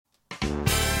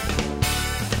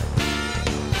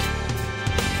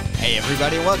Hi,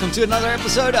 everybody. Welcome to another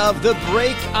episode of The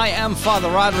Break. I am Father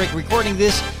Roderick, recording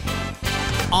this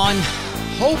on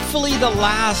hopefully the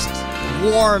last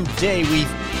warm day. We've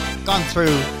gone through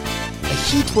a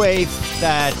heat wave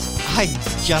that I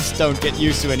just don't get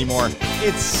used to anymore.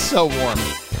 It's so warm.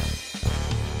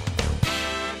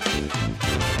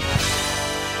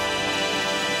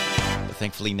 But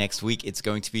thankfully, next week it's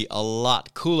going to be a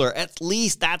lot cooler. At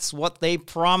least that's what they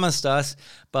promised us.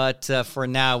 But for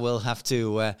now, we'll have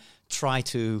to try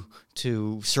to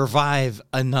survive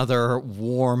another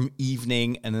warm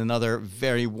evening and another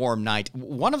very warm night.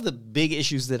 One of the big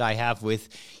issues that I have with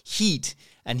heat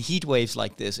and heat waves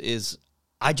like this is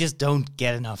I just don't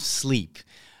get enough sleep.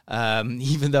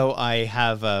 Even though I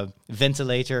have a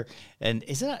ventilator, and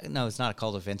it's not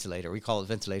called a ventilator. We call it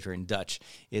ventilator in Dutch.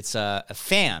 It's a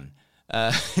fan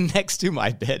next to my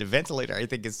bed. A ventilator, I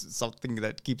think, is something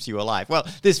that keeps you alive. Well,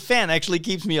 this fan actually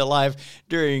keeps me alive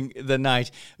during the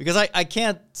night because I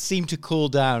can't seem to cool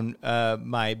down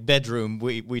my bedroom.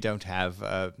 We don't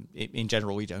have, in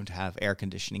general, we don't have air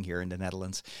conditioning here in the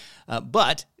Netherlands.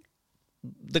 But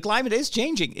the climate is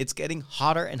changing. It's getting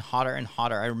hotter and hotter and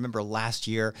hotter. I remember last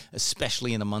year,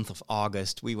 especially in the month of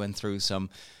August, we went through some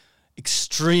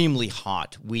extremely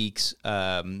hot weeks.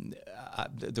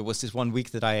 There was this one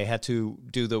week that I had to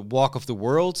do the walk of the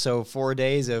world, so 4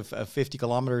 days of 50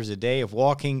 kilometers a day of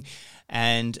walking,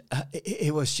 and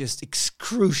it was just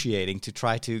excruciating to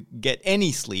try to get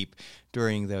any sleep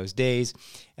during those days.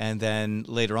 And then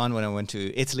later on, when I went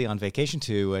to Italy on vacation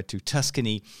to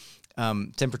Tuscany,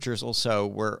 temperatures also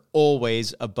were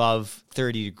always above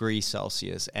 30 degrees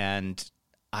Celsius, and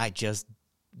I just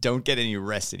don't get any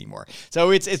rest anymore. So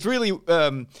it's really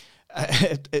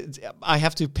I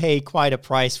have to pay quite a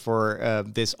price for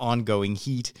this ongoing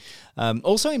heat.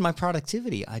 Also in my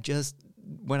productivity,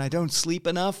 when I don't sleep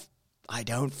enough, I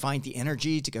don't find the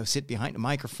energy to go sit behind a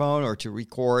microphone or to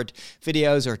record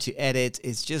videos or to edit.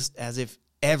 It's just as if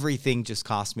everything just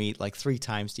costs me like 3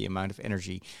 times the amount of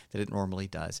energy that it normally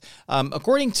does.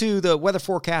 According to the weather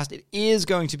forecast, it is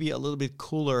going to be a little bit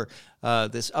cooler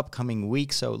this upcoming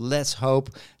week. So let's hope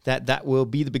that will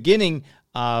be the beginning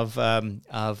of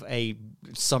a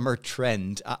summer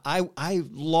trend. I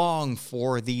long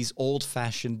for these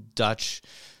old-fashioned Dutch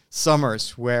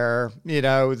summers where,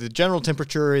 the general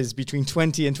temperature is between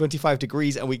 20 and 25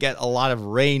 degrees and we get a lot of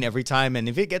rain every time. And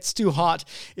if it gets too hot,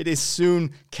 it is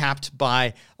soon capped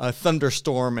by a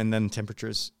thunderstorm and then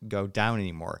temperatures go down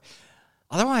anymore.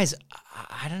 Otherwise,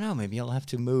 I don't know, maybe I'll have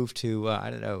to move to,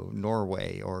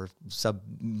 Norway or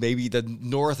maybe the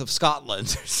north of Scotland,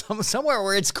 somewhere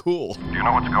where it's cool. Do you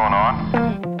know what's going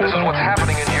on? This is what's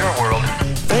happening in your world.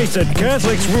 Face it,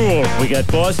 Catholics rule. We got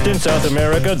Boston, South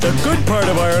America, the good part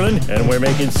of Ireland, and we're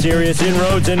making serious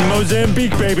inroads in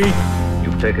Mozambique, baby.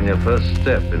 You've taken your first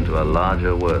step into a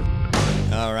larger world.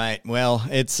 All right. Well,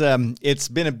 it's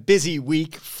been a busy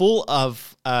week full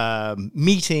of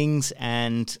meetings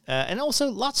and also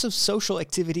lots of social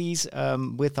activities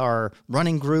with our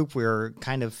running group. We're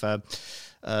kind of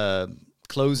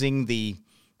closing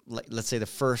let's say the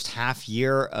first half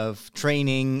year of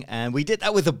training, and we did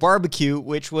that with a barbecue,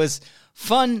 which was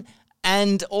fun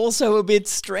and also a bit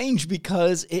strange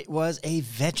because it was a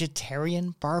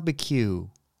vegetarian barbecue.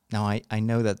 Now, I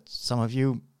know that some of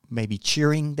you may be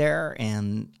cheering there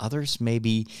and others may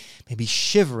be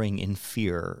shivering in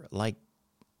fear, like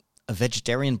a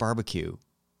vegetarian barbecue.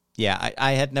 Yeah,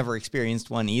 I had never experienced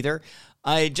one either.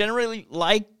 I generally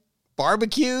like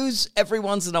barbecues every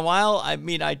once in a while. I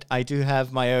mean, I do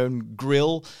have my own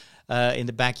grill in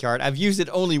the backyard. I've used it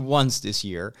only once this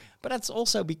year, but that's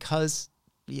also because,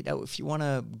 if you want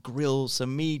to grill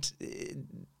some meat,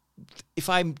 if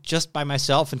I'm just by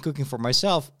myself and cooking for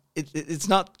myself, it's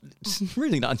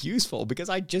really not useful because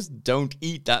I just don't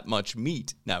eat that much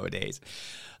meat nowadays.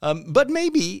 But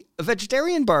maybe a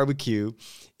vegetarian barbecue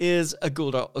is a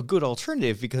good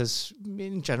alternative because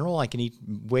in general I can eat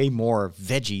way more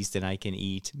veggies than I can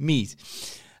eat meat.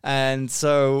 And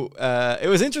so it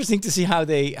was interesting to see how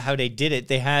they did it.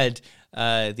 They had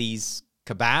these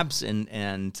kebabs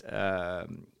and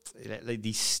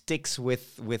these sticks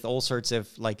with all sorts of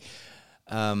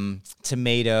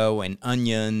tomato and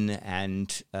onion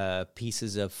and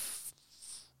pieces of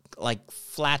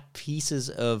flat pieces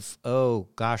of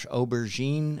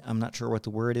aubergine. I'm not sure what the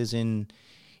word is in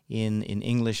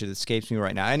English. It escapes me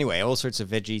right now. Anyway, all sorts of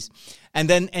veggies, and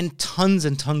tons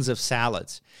and tons of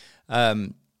salads,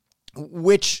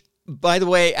 which, by the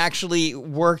way, actually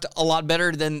worked a lot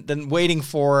better than waiting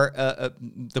for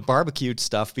the barbecued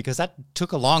stuff, because that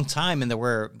took a long time, and there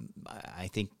were, I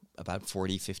think, about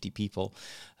 40, 50 people.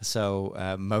 So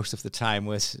most of the time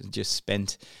was just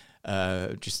spent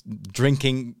just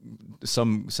drinking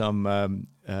some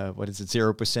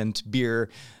 0% beer,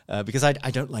 because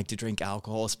I don't like to drink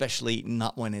alcohol, especially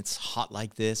not when it's hot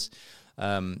like this.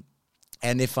 And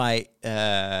if I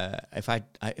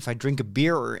drink a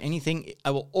beer or anything,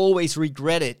 I will always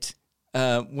regret it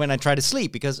when I try to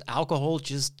sleep, because alcohol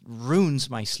just ruins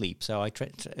my sleep. So I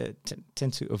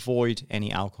tend to avoid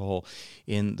any alcohol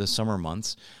in the summer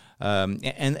months.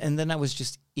 And then I was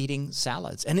just eating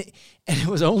salads, and it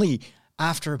was only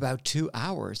after about 2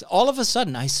 hours, all of a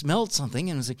sudden I smelled something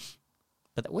and I was like,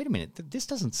 but wait a minute, this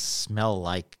doesn't smell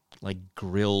like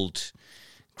grilled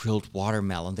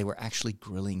watermelon. They were actually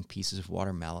grilling pieces of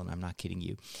watermelon. I'm not kidding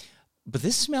you. But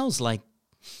this smells like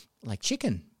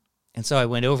chicken. And so I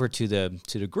went over to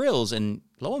the grills, and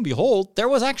lo and behold, there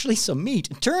was actually some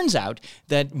meat. It turns out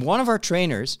that one of our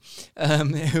trainers,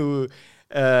 who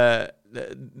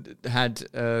had,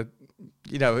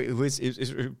 it was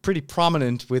pretty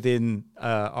prominent within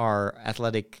our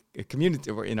athletic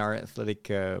community, or in our athletic,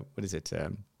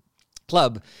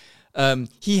 club.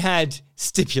 He had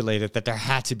stipulated that there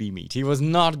had to be meat. He was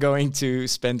not going to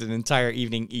spend an entire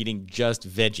evening eating just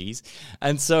veggies.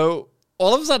 And so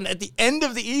all of a sudden, at the end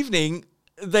of the evening,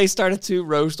 they started to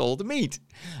roast all the meat.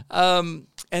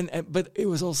 But it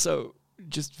was also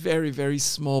just very, very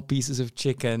small pieces of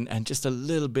chicken and just a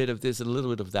little bit of this, a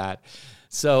little bit of that.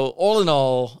 So all in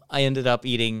all, I ended up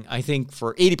eating, I think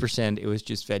for 80%, it was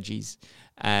just veggies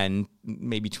and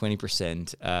maybe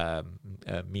 20%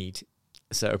 meat.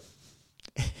 So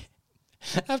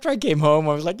after I came home,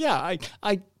 I was like, yeah,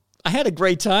 I had a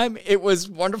great time. It was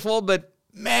wonderful, but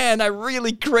man, I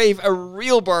really crave a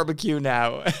real barbecue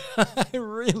now. I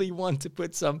really want to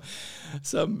put some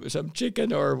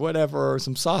chicken or whatever, or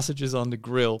some sausages on the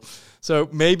grill. So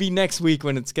maybe next week,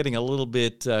 when it's getting a little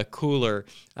bit cooler,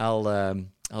 I'll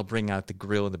bring out the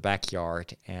grill in the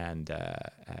backyard and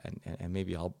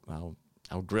maybe I'll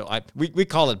grill. We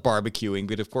call it barbecuing,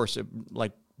 but of course,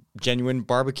 like genuine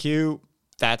barbecue,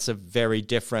 that's a very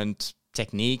different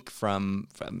technique from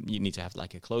you need to have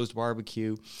like a closed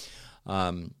barbecue.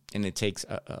 And it takes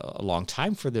a long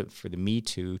time for the meat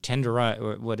to tenderize,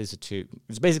 or what is it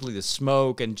it's basically the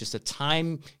smoke and just the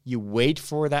time you wait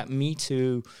for that meat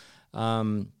to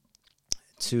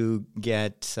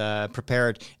get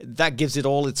prepared. That gives it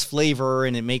all its flavor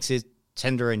and it makes it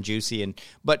tender and juicy.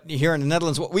 But here in the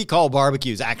Netherlands, what we call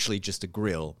barbecue is actually just a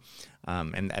grill.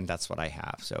 And that's what I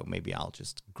have. So maybe I'll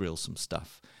just grill some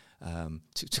stuff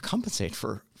to compensate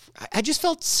for. I just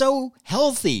felt so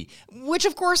healthy, which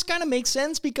of course kind of makes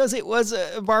sense because it was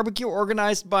a barbecue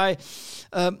organized by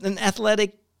an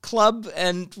athletic club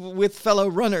and with fellow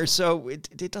runners. So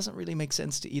it doesn't really make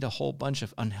sense to eat a whole bunch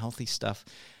of unhealthy stuff.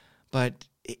 But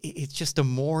it's just the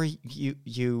more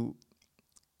you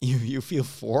feel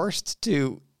forced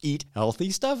to eat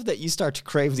healthy stuff that you start to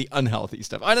crave the unhealthy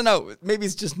stuff. I don't know. Maybe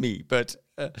it's just me, but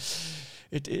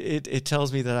it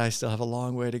tells me that I still have a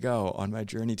long way to go on my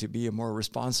journey to be a more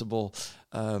responsible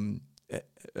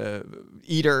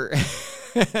eater.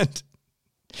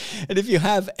 And if you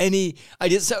have any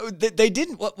ideas, so they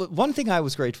didn't. One thing I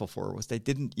was grateful for was they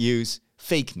didn't use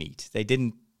fake meat. They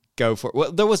didn't go for.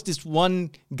 Well, there was this one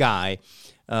guy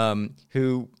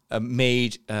who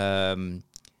made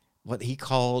what he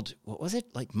called, what was it,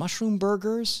 like mushroom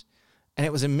burgers, and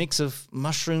it was a mix of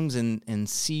mushrooms and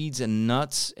seeds and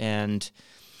nuts, and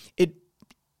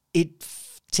it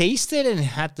tasted and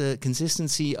had the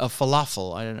consistency of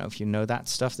falafel. I don't know if you know that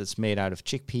stuff that's made out of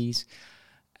chickpeas.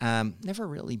 Never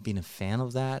really been a fan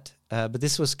of that. But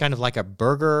this was kind of like a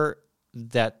burger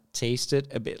that tasted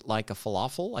a bit like a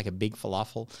falafel, like a big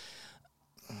falafel.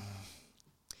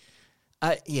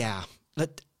 Yeah,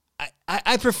 but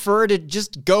I prefer to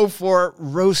just go for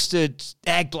roasted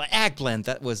eggplant.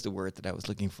 That was the word that I was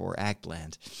looking for,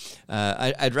 eggplant.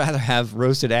 I'd rather have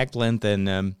roasted eggplant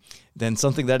than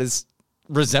something that is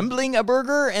resembling a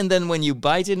burger, and then when you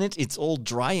bite in it, it's all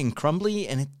dry and crumbly,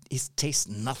 and it tastes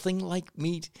nothing like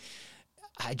meat.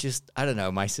 I don't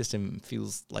know. My system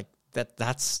feels like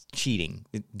that's cheating.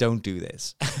 Don't do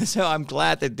this. So I'm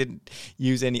glad they didn't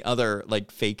use any other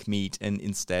like fake meat and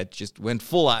instead just went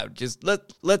full out. Just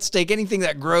let's take anything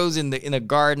that grows in a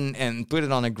garden and put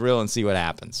it on a grill and see what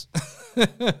happens.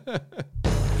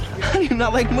 How do you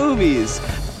not like movies?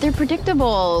 They're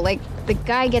predictable. Like, the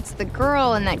guy gets the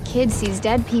girl, and that kid sees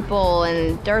dead people,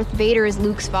 and Darth Vader is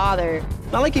Luke's father.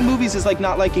 Not liking movies is like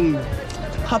not liking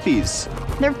puppies.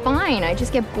 They're fine. I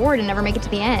just get bored and never make it to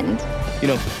the end. You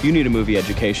know, you need a movie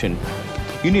education.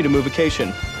 You need a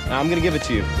movication. Now I'm gonna give it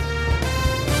to you.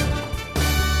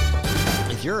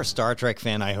 If if you're a Star Trek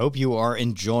fan, I hope you are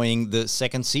enjoying the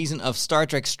second season of Star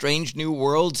Trek Strange New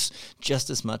Worlds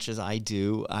just as much as I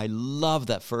do. I love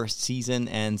that first season,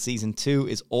 and season 2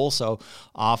 is also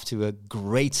off to a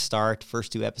great start.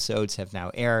 First 2 episodes have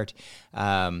now aired.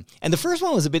 And the first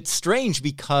one was a bit strange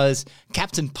because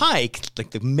Captain Pike, like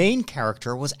the main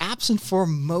character, was absent for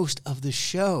most of the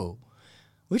show,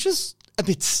 which is a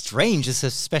bit strange,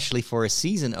 especially for a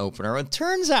season opener. It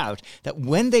turns out that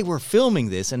when they were filming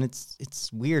this, and it's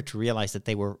weird to realize that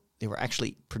they were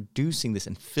actually producing this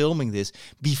and filming this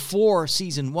before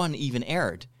season 1 even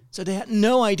aired. So they had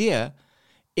no idea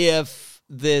if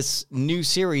this new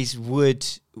series would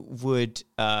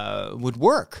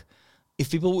work, if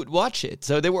people would watch it.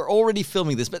 So they were already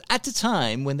filming this. But at the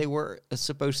time when they were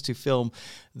supposed to film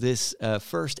this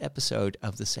first episode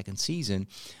of the second season,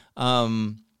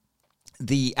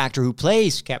 the actor who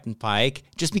plays Captain Pike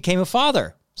just became a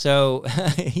father. So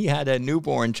he had a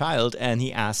newborn child, and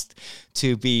he asked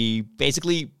to be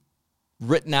basically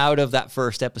written out of that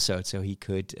first episode so he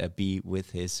could be with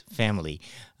his family,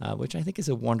 which I think is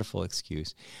a wonderful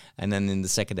excuse. And then in the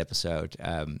second episode,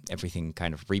 everything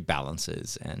kind of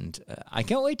rebalances, and I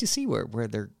can't wait to see where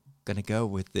they're going to go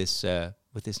with this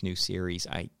new series.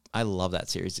 I love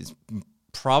that series. It's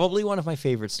probably one of my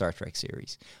favorite Star Trek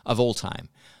series of all time.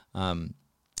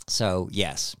 So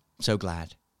yes, so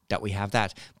glad that we have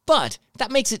that. But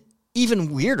that makes it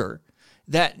even weirder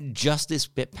that just this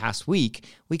past week,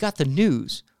 we got the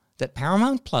news that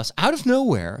Paramount Plus, out of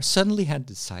nowhere, suddenly had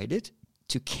decided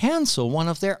to cancel one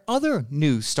of their other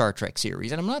new Star Trek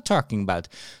series. And I'm not talking about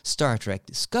Star Trek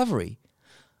Discovery.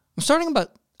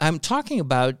 I'm talking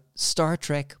about Star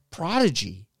Trek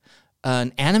Prodigy,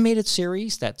 an animated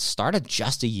series that started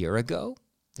just a year ago.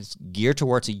 It's geared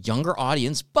towards a younger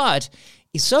audience, but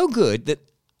is so good that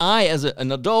I, as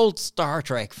an adult Star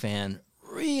Trek fan,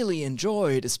 really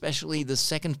enjoyed, especially the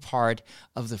second part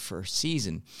of the first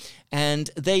season. And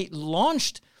they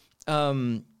launched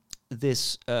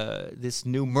this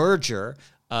new merger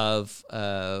of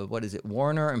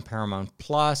Warner and Paramount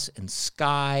Plus and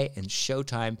Sky and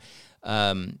Showtime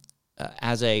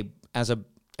as a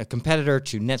competitor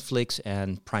to Netflix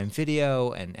and Prime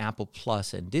Video and Apple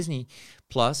Plus and Disney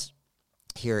Plus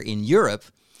here in Europe.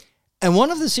 And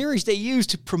one of the series they used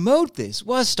to promote this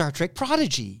was Star Trek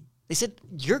Prodigy. They said,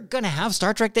 you're going to have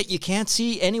Star Trek that you can't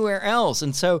see anywhere else.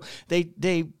 And so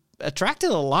they attracted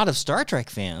a lot of Star Trek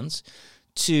fans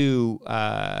to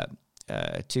Sky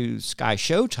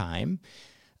Showtime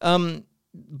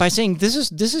by saying, this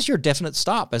is your definite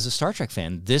stop as a Star Trek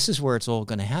fan. This is where it's all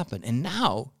going to happen. And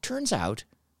now, turns out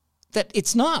that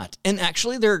it's not. And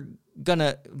actually,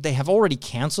 they have already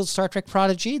canceled Star Trek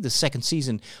Prodigy. The second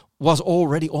season was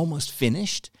already almost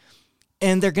finished,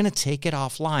 and they're going to take it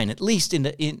offline, at least in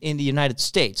the United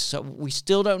States. So we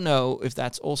still don't know if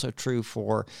that's also true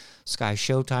for Sky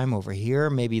Showtime over here.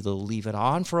 Maybe they'll leave it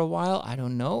on for a while. I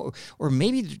don't know. Or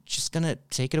maybe they're just going to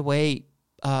take it away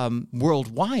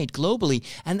worldwide, globally.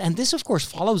 And this, of course,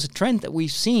 follows a trend that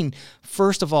we've seen,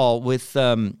 first of all, with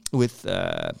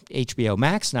HBO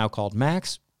Max, now called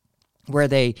Max, where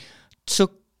they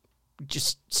took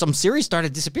just some series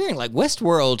started disappearing, like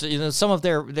Westworld, some of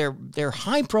their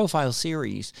high-profile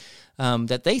series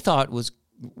that they thought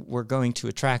were going to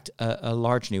attract a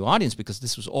large new audience, because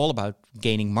this was all about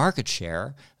gaining market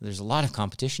share. There's a lot of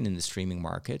competition in the streaming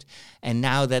market. And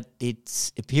now that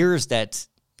it appears that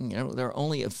there are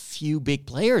only a few big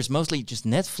players, mostly just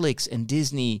Netflix and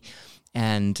Disney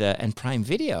and Prime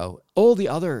Video, all the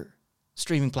other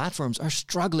streaming platforms are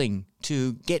struggling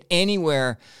to get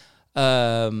anywhere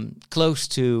close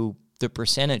to the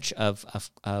percentage of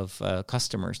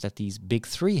customers that these big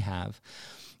three have,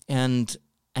 and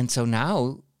so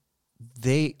now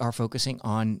they are focusing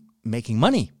on making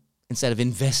money instead of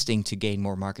investing to gain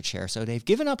more market share. So they've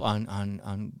given up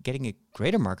on getting a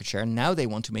greater market share, and now they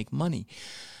want to make money.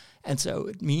 And so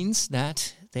it means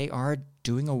that they are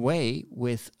doing away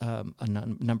with a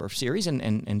number of series,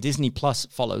 and Disney Plus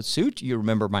followed suit. You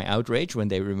remember my outrage when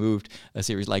they removed a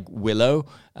series like Willow,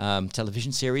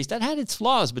 television series that had its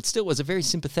flaws, but still was a very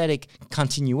sympathetic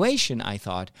continuation, I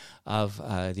thought, of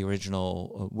the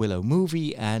original Willow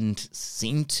movie, and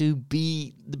seemed to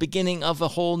be the beginning of a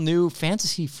whole new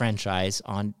fantasy franchise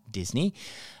on Disney.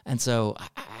 And so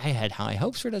I had high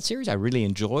hopes for that series. I really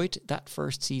enjoyed that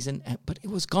first season, but it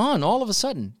was gone all of a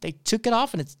sudden. They took it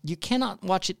off, and you cannot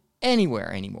watch it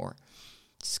anywhere anymore.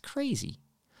 It's crazy.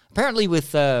 Apparently with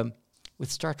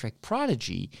Star Trek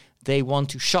Prodigy, they want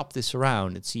to shop this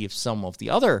around and see if some of the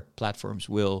other platforms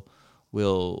will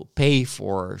pay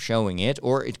for showing it,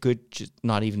 or it could just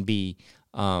not even be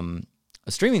a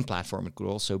streaming platform. It could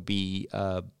also be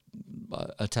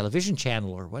a television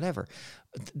channel or whatever.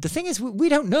 The thing is, we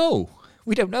don't know.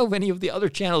 We don't know if any of the other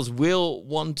channels will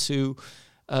want to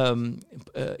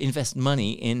invest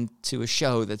money into a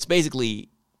show that's basically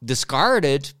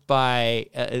discarded by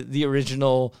the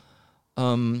original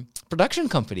production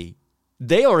company.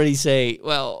 They already say,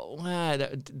 well,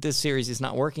 this series is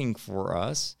not working for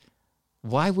us.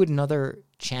 Why would another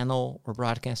channel or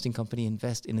broadcasting company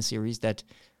invest in a series that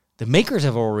the makers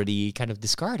have already kind of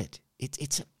discarded?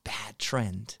 It's a bad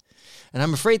trend. And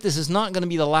I'm afraid this is not going to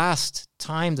be the last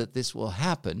time that this will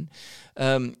happen.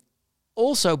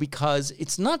 Also because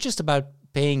it's not just about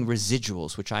paying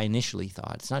residuals, which I initially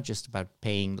thought. It's not just about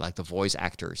paying like the voice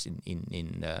actors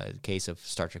in the case of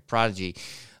Star Trek Prodigy,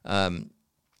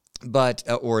 but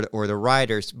or the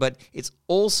writers, but it's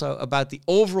also about the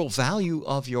overall value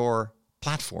of your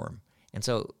platform. And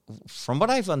so, from what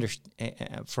I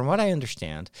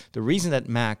understand, the reason that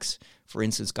Max, for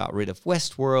instance, got rid of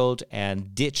Westworld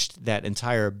and ditched that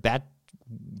entire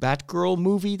Batgirl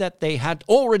movie that they had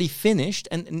already finished,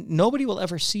 and nobody will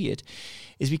ever see it,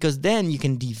 is because then you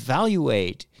can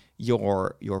devaluate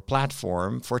your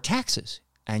platform for taxes,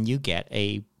 and you get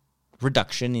a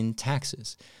reduction in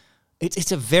taxes.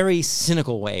 It's a very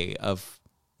cynical way of,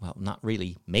 well, not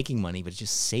really making money, but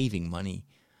just saving money.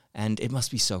 And it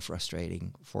must be so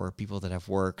frustrating for people that have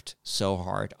worked so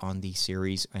hard on these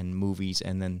series and movies,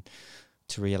 and then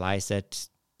to realize that,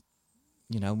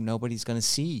 nobody's going to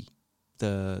see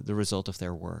the result of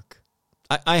their work.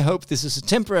 I hope this is a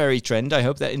temporary trend. I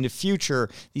hope that in the future,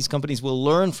 these companies will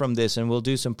learn from this and will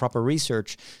do some proper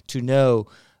research to know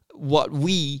what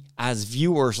we as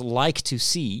viewers like to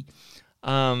see.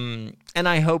 And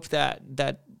I hope that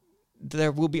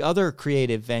there will be other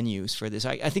creative venues for this.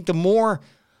 I think the more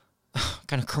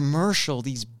kind of commercial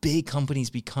these big companies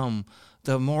become,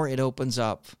 the more it opens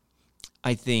up,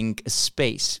 I think, a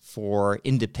space for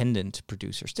independent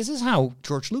producers. This is how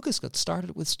George Lucas got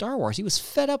started with Star Wars. He was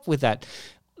fed up with that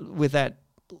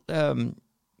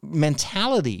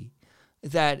mentality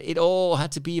that it all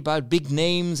had to be about big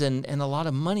names and a lot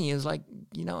of money. It was like,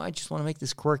 I just want to make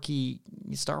this quirky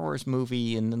Star Wars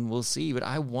movie and then we'll see. But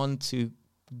I want to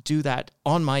do that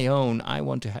on my own. I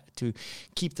want to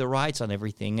keep the rights on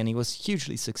everything, and he was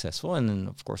hugely successful. And then,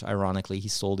 of course, ironically, he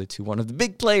sold it to one of the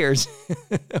big players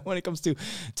when it comes to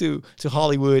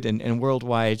Hollywood and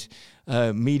worldwide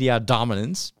media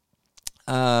dominance.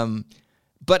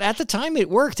 But at the time, it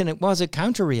worked, and it was a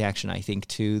counter reaction, I think,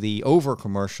 to the over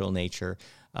commercial nature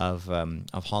of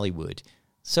Hollywood.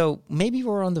 So maybe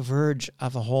we're on the verge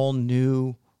of a whole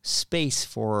new space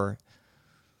for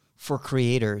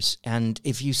creators. And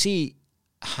if you see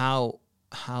how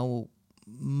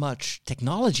much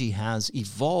technology has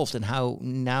evolved and how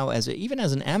now even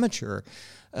as an amateur,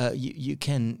 you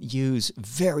can use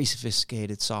very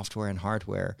sophisticated software and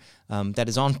hardware that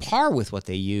is on par with what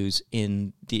they use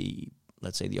in the,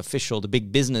 let's say, the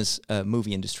big business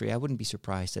movie industry. I wouldn't be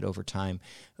surprised that over time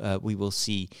we will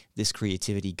see this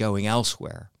creativity going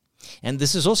elsewhere. And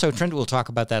this is also a trend. We'll talk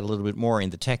about that a little bit more in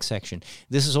the tech section.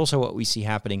 This is also what we see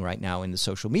happening right now in the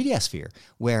social media sphere,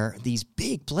 where these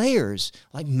big players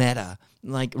like Meta,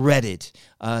 like Reddit,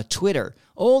 Twitter,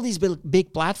 all these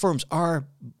big platforms are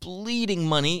bleeding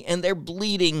money, and they're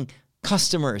bleeding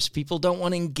customers. People don't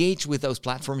want to engage with those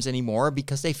platforms anymore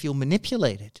because they feel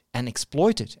manipulated and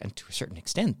exploited. And to a certain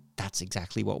extent, that's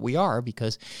exactly what we are,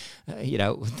 because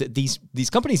these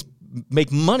companies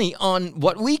make money on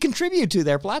what we contribute to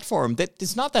their platform. That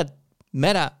it's not that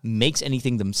Meta makes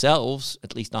anything themselves,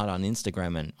 at least not on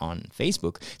Instagram and on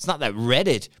Facebook. It's not that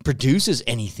Reddit produces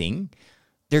anything.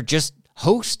 They're just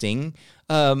hosting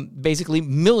basically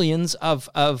millions of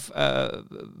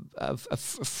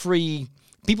free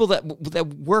people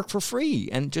that work for free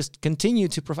and just continue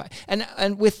to provide.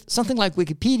 And with something like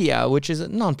Wikipedia, which is a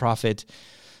nonprofit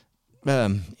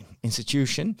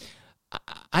institution,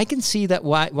 I can see that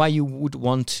why you would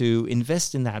want to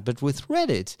invest in that. But with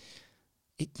Reddit,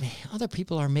 other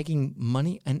people are making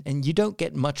money and you don't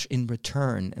get much in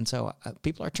return. And so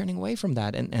people are turning away from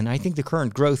that. And I think the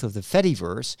current growth of the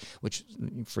Fediverse, which,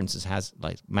 for instance, has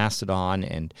like Mastodon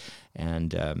and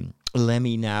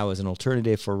Lemmy now as an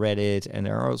alternative for Reddit. And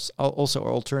there are also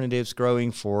alternatives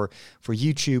growing for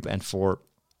YouTube and for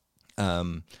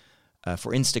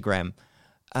Instagram.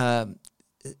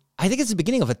 I think it's the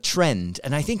beginning of a trend.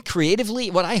 And I think creatively,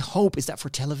 what I hope is that for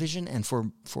television and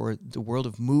for the world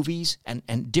of movies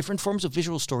and different forms of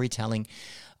visual storytelling,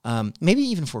 maybe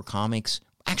even for comics.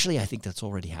 Actually, I think that's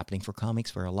already happening for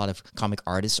comics, where a lot of comic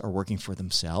artists are working for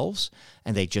themselves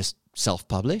and they just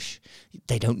self-publish.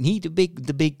 They don't need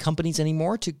the big companies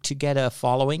anymore to get a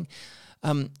following.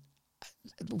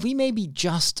 We may be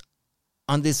just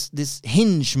on this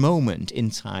hinge moment in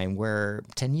time where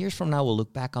 10 years from now we'll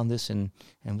look back on this and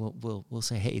we'll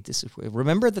say, hey, this is,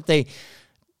 remember that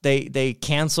they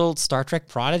canceled Star Trek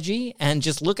Prodigy, and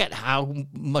just look at how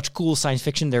much cool science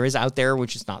fiction there is out there,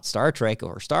 which is not Star Trek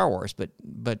or Star Wars, but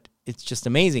it's just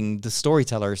amazing, the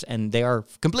storytellers, and they are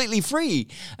completely free,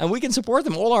 and we can support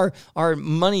them. All our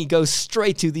money goes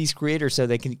straight to these creators so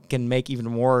they can make even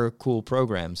more cool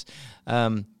programs.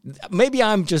 Maybe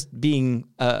I'm just being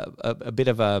a bit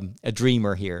of a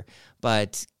dreamer here,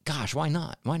 but gosh, why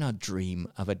not? Why not dream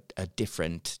of a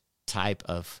different type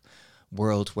of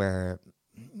world where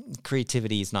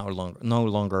creativity is no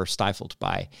longer stifled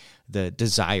by the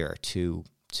desire to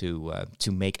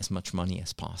make as much money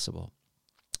as possible.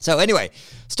 So anyway,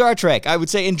 Star Trek, I would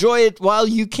say enjoy it while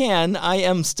you can. I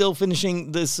am still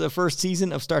finishing this first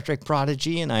season of Star Trek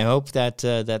Prodigy, and I hope that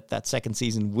that second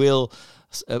season will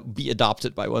be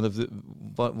adopted by one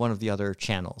of the other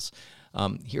channels.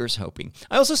 Here's hoping.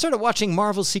 I also started watching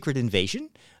Marvel's Secret Invasion,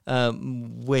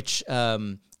 which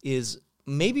is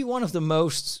maybe one of the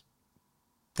most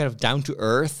kind of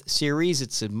down-to-earth series.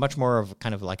 It's a much more of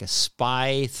kind of like a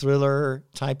spy thriller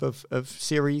type of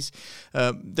series.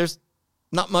 There's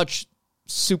not much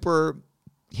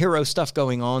superhero stuff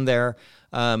going on there.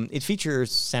 It features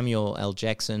Samuel L.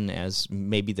 Jackson as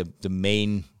maybe the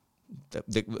main,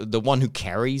 the one who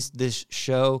carries this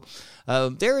show.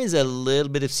 There is a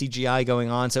little bit of CGI going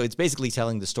on, so it's basically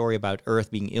telling the story about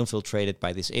Earth being infiltrated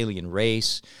by this alien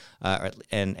race,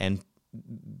 and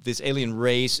this alien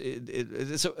race,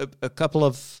 it's a couple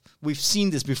of, we've seen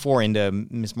this before in the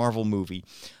Ms. Marvel movie,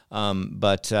 or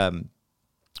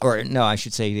no, I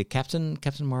should say the Captain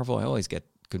Marvel. I always get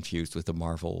confused with the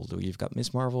Marvel. You've got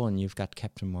Ms. Marvel and you've got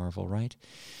Captain Marvel, right?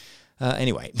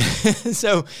 Anyway,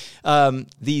 so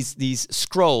these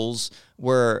Skrulls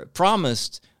were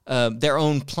promised their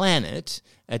own planet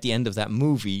at the end of that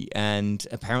movie, and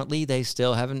apparently they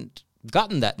still haven't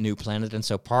gotten that new planet, and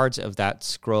so parts of that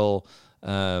Skrull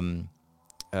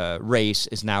race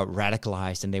is now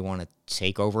radicalized, and they want to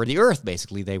take over the Earth.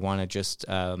 Basically, they want to just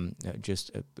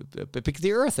pick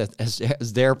the Earth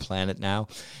as their planet now,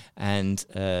 and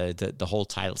the whole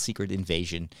title "Secret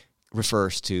Invasion"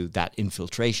 refers to that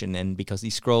infiltration. And because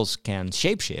these Skrulls can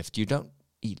shapeshift, you don't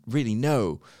really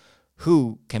know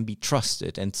who can be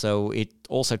trusted, and so it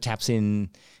also taps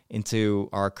into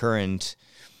our current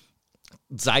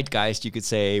zeitgeist, you could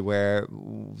say, where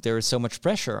there is so much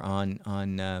pressure on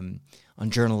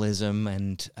journalism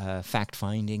and fact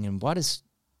finding, and what is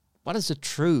the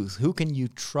truth? Who can you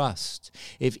trust?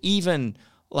 If even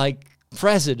like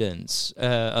presidents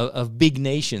of big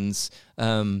nations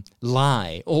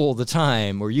lie all the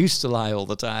time, or used to lie all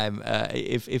the time,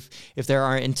 if there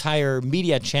are entire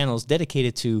media channels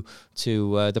dedicated to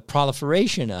the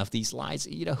proliferation of these lies,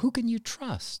 who can you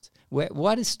trust?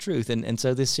 What is truth? And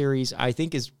so this series, I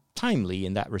think, is timely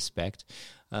in that respect.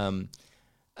 I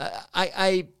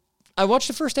watched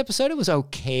the first episode. It was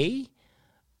okay.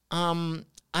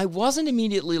 I wasn't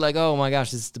immediately like, oh my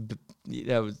gosh, this is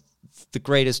the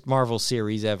greatest Marvel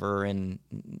series ever. And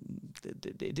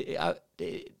I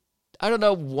don't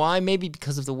know why. Maybe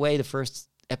because of the way the first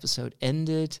episode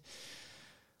ended.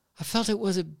 I felt it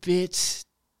was a bit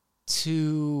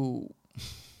too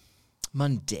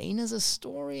mundane as a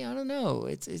story. I don't know.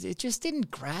 It just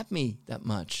didn't grab me that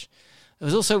much. It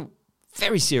was also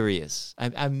very serious.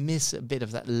 I miss a bit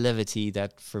of that levity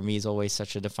that for me is always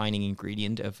such a defining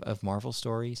ingredient of Marvel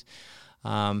stories.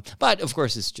 But of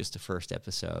course, it's just the first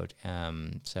episode,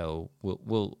 so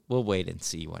we'll wait and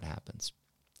see what happens.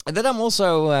 And then I'm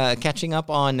also catching up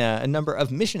on a number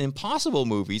of Mission Impossible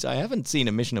movies. I haven't seen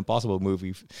a Mission Impossible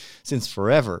movie since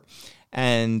forever.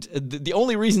 And the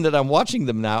only reason that I'm watching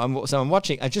them now,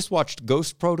 I just watched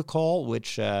Ghost Protocol,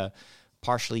 which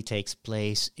partially takes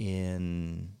place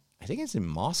I think it's in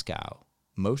Moscow,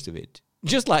 most of it.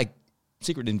 Just like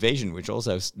Secret Invasion, which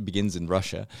also begins in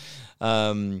Russia.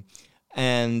 And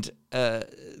the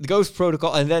Ghost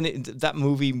Protocol, and then that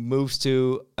movie moves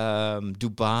to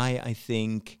Dubai, I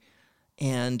think.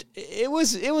 And it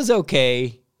was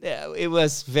okay. Yeah, it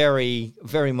was very,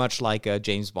 very much like a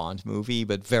James Bond movie,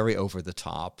 but very over the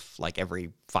top. Like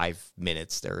every 5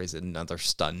 minutes, there is another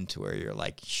stunt where you're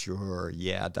like, sure,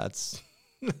 yeah, that's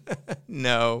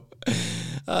no.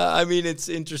 I mean, it's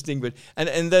interesting, but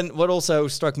and then what also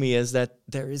struck me is that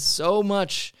there is so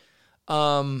much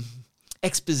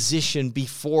exposition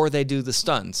before they do the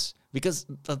stunts, because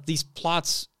these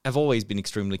plots have always been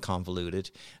extremely convoluted,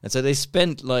 and so they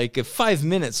spent like 5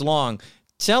 minutes long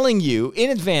telling you in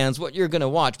advance what you're going to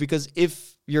watch, because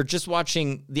if you're just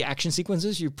watching the action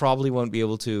sequences, you probably won't be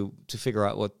able to figure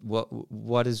out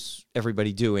what is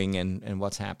everybody doing and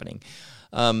what's happening.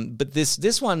 But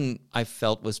this one I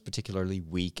felt was particularly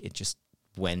weak. It just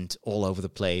went all over the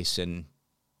place, and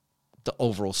the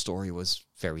overall story was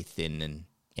very thin. And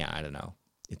yeah, I don't know.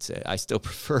 I still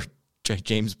prefer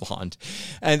James Bond.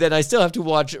 And then I still have to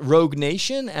watch Rogue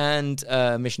Nation and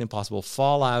Mission Impossible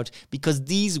Fallout, because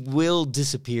these will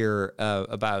disappear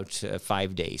about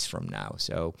 5 days from now.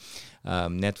 So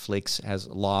Netflix has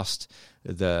lost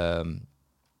the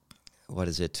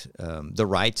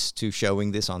rights to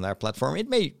showing this on their platform. It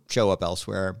may show up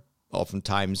elsewhere.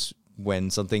 Oftentimes when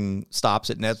something stops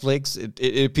at Netflix,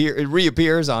 it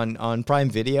reappears on Prime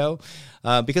Video.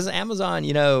 Because Amazon,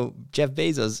 Jeff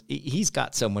Bezos, he's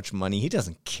got so much money. He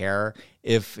doesn't care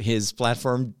if his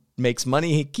platform makes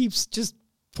money. He keeps just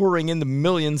pouring in the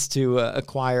millions to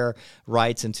acquire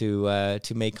rights and to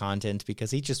make content,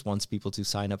 because he just wants people to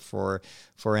sign up for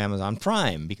Amazon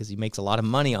Prime, because he makes a lot of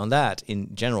money on that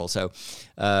in general. So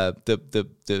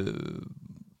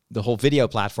the whole video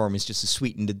platform is just to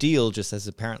sweeten the deal, just as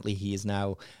apparently he is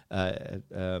now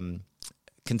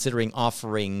considering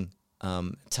offering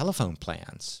telephone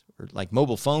plans, or like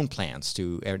mobile phone plans,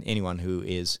 to anyone who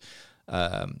is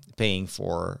paying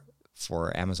for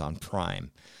Amazon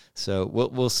Prime. So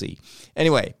we'll see.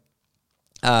 Anyway,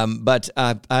 but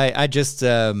I just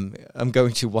I'm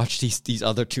going to watch these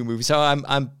other two movies. So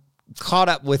I'm caught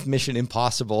up with Mission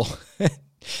Impossible,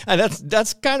 and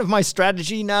that's kind of my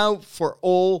strategy now for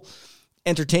all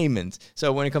entertainment.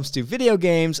 So when it comes to video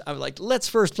games, I'm like, let's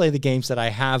first play the games that I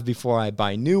have before I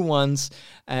buy new ones.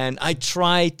 And I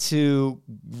try to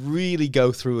really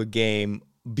go through a game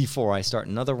before I start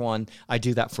another one. I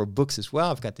do that for books as well.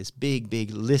 I've got this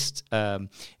big list of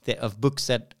books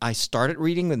that I started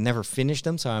reading but never finished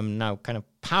them. So I'm now kind of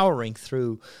powering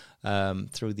through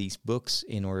these books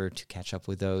in order to catch up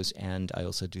with those. And I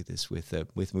also do this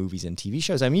with movies and TV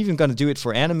shows. I'm even going to do it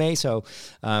for anime. So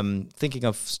thinking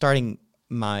of starting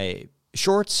my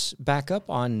shorts back up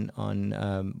on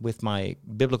with my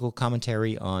biblical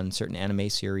commentary on certain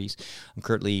anime series. I'm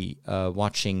currently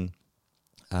watching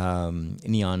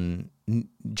Neon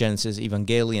Genesis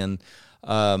Evangelion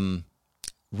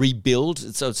Rebuild.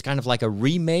 So it's kind of like a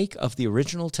remake of the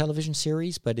original television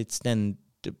series, but it's then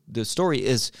the story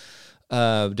is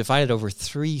divided over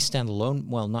three standalone,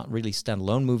 well, not really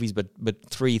standalone movies, but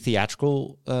three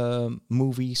theatrical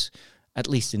movies, at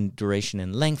least in duration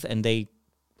and length, and they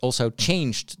also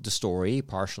changed the story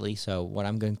partially. So what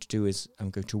I'm going to do is I'm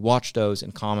going to watch those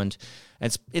and comment.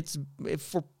 And it's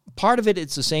for part of it,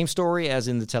 it's the same story as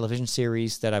in the television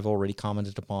series that I've already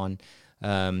commented upon.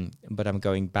 But I'm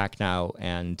going back now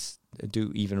and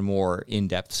do even more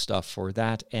in-depth stuff for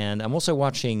that. And I'm also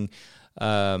watching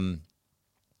the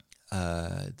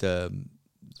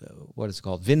what is it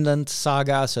called? Vinland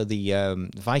Saga, so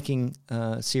the Viking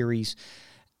series.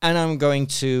 And I'm going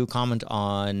to comment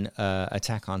on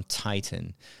Attack on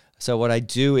Titan. So what I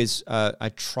do is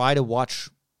I try to watch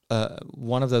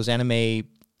one of those anime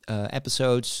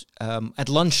episodes at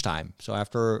lunchtime. So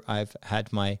after I've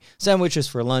had my sandwiches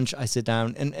for lunch, I sit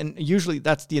down. And usually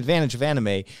that's the advantage of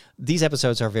anime. These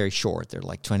episodes are very short. They're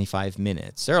like 25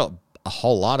 minutes. There are a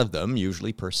whole lot of them,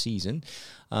 usually per season.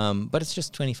 But it's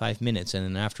just 25 minutes. And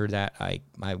then after that, I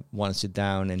want to sit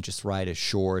down and just write a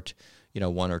short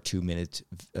 1 or 2 minute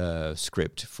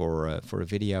script for a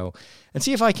video, and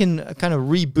see if I can kind of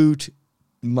reboot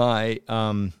my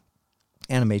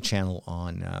anime channel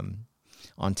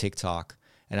on TikTok.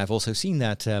 And I've also seen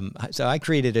that. So I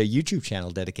created a YouTube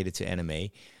channel dedicated to anime,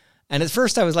 and at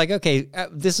first I was like, okay,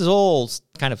 this is all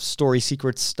kind of story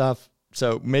secret stuff.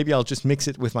 So maybe I'll just mix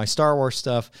it with my Star Wars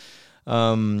stuff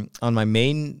on my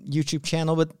main YouTube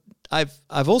channel. But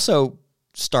I've also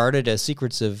started a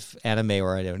Secrets of Anime,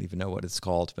 or I don't even know what it's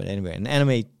called, but anyway, an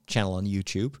anime channel on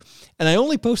YouTube. And I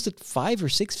only posted 5 or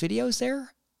 6 videos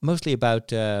there, mostly about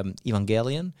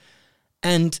Evangelion.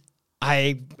 And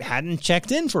I hadn't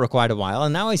checked in for quite a while,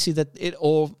 and now I see that it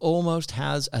almost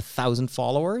has 1,000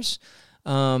 followers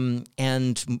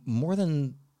and more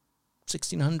than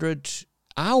 1,600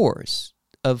 hours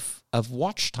of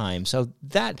watch time. So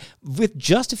that, with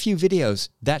just a few videos,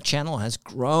 that channel has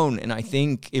grown. And I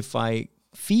think if I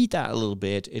feed that a little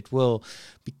bit, it will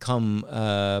become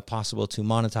possible to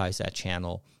monetize that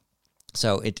channel.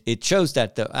 So it shows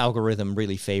that the algorithm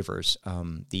really favors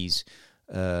these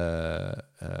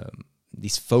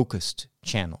focused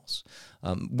channels,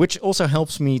 which also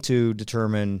helps me to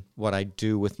determine what I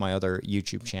do with my other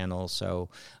YouTube channels. So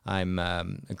I'm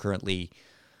currently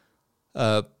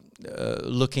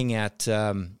looking at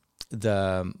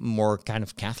the more kind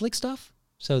of Catholic stuff.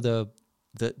 So the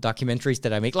documentaries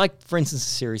that I make, like, for instance, a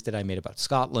series that I made about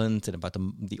Scotland and about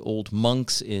the old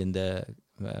monks in the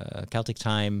Celtic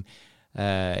time,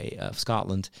 of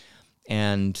Scotland.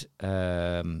 And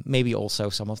maybe also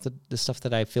some of the stuff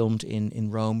that I filmed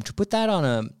in Rome, to put that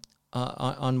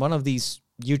on one of these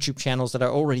YouTube channels that I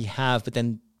already have, but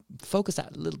then focus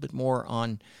that a little bit more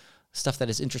on stuff that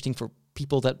is interesting for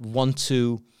people that want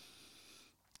to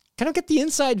kind of get the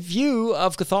inside view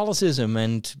of Catholicism.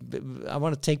 And I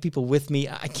want to take people with me.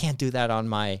 I can't do that on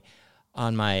my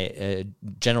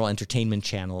general entertainment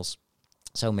channels.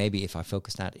 So maybe if I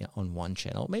focus that on one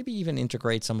channel, maybe even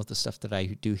integrate some of the stuff that I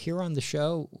do here on the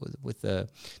show with the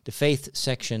faith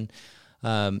section.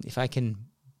 If I can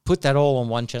put that all on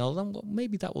one channel, then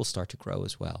maybe that will start to grow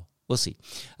as well. We'll see.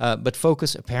 But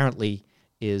focus apparently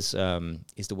is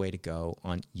the way to go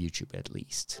on YouTube, at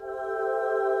least.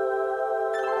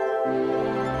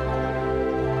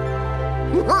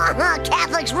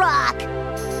 Catholics rock!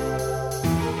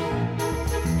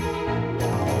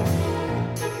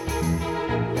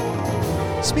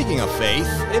 Speaking of faith,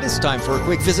 it is time for a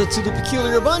quick visit to the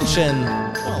Peculiar Bunch, and,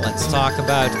 well, let's talk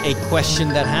about a question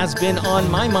that has been on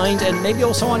my mind and maybe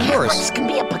also on yours. Catholics can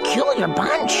be a peculiar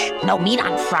bunch. No meat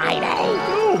on Friday.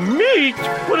 Oh, meat?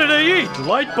 What do they eat?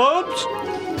 Light bulbs?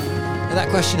 And that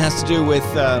question has to do with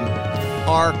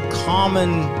our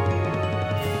common,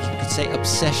 you could say,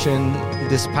 obsession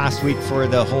this past week for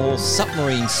the whole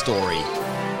submarine story.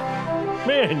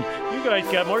 Man, you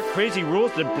guys got more crazy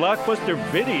rules than Blockbuster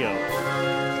Video.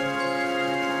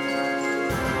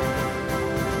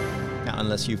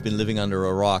 Unless you've been living under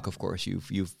a rock, of course,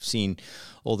 you've seen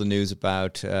all the news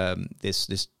about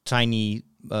this tiny,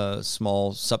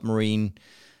 small submarine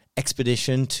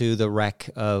expedition to the wreck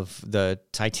of the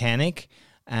Titanic,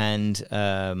 and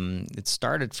it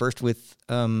started first with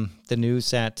the news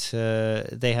that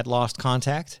they had lost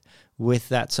contact with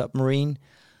that submarine,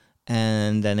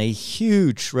 and then a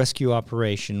huge rescue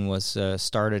operation was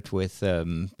started with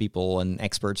people and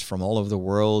experts from all over the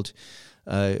world.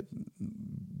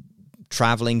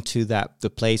 Traveling to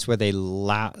the place where they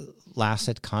last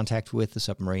had contact with the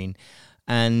submarine,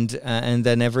 and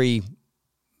then every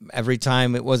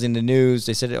time it was in the news,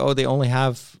 they said, oh, they only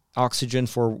have oxygen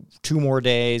for 2 more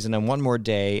days, and then 1 more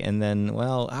day, and then,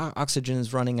 well, our oxygen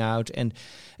is running out, and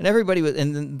everybody was,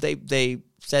 and then they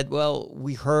said, well,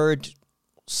 we heard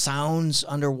sounds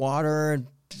underwater,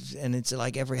 and it's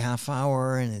like every half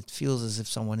hour, and it feels as if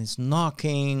someone is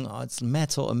knocking. Oh, it's a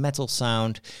metal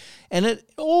sound. And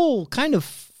it all kind of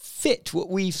fit what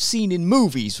we've seen in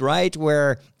movies, right?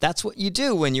 Where that's what you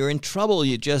do when you're in trouble.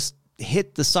 You just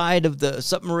hit the side of the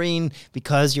submarine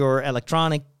because your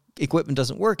electronic equipment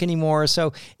doesn't work anymore.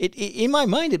 So it in my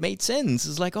mind, it made sense.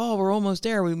 It's like, oh, we're almost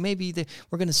there. We're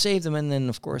going to save them. And then,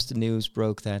 of course, the news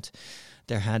broke that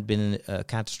there had been a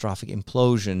catastrophic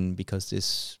implosion because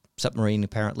this submarine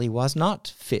apparently was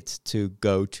not fit to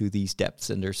go to these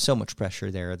depths, and there's so much pressure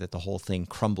there that the whole thing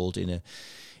crumbled in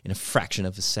a fraction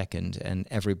of a second, and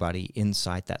everybody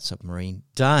inside that submarine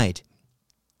died.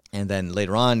 And then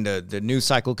later on, the news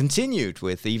cycle continued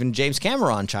with even James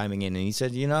Cameron chiming in, and he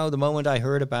said, the moment I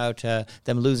heard about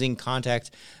them losing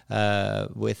contact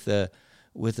with the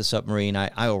submarine, I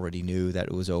already knew that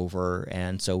it was over,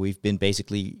 and so we've been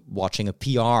basically watching a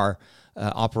PR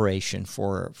operation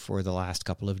for the last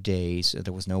couple of days.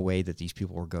 There was no way that these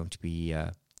people were going to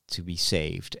be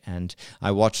saved. And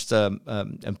I watched a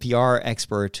PR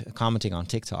expert commenting on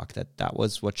TikTok that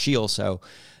was what she also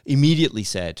immediately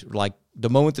said. Like, the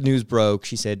moment the news broke,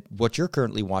 she said, what you're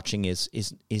currently watching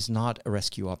is not a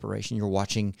rescue operation. You're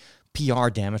watching PR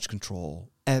damage control.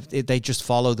 They just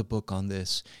follow the book on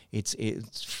this.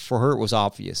 It's for her, it was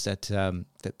obvious that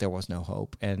there was no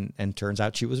hope, and turns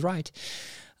out she was right.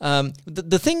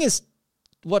 The thing is,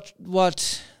 what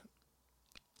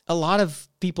a lot of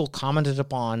people commented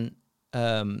upon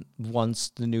once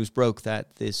the news broke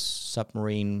that this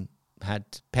submarine had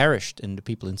perished and the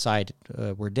people inside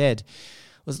were dead,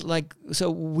 was like,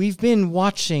 so we've been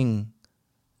watching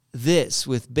this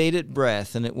with bated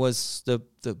breath, and it was the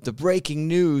breaking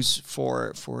news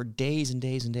for days and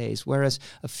days and days, whereas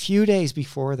a few days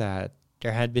before that,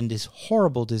 there had been this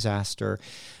horrible disaster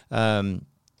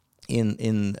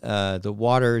in the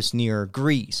waters near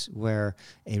Greece, where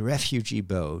a refugee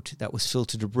boat that was filled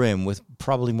to the brim with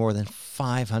probably more than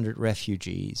 500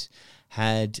 refugees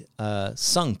had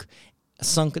sunk,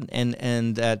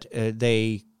 and that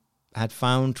they had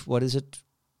found,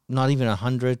 not even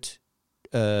 100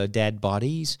 dead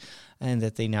bodies, and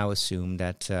that they now assume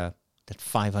that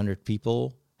 500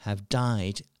 people have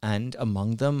died, and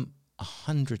among them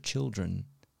 100 children.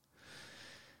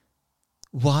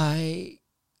 Why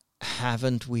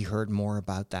haven't we heard more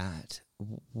about that?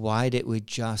 Why did we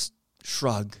just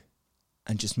shrug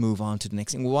and just move on to the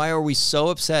next thing? Why are we so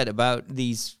upset about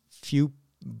these few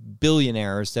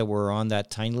billionaires that were on that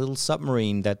tiny little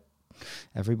submarine that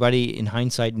everybody in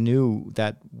hindsight knew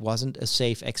that wasn't a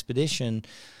safe expedition.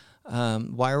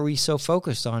 Why are we so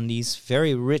focused on these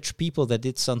very rich people that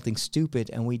did something stupid,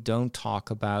 and we don't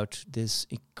talk about this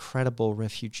incredible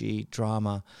refugee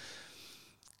drama?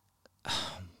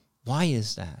 Why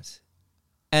is that?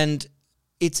 And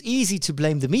it's easy to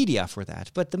blame the media for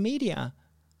that, but the media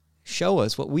show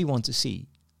us what we want to see.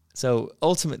 So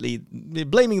ultimately,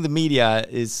 blaming the media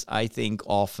is, I think,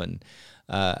 often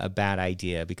a bad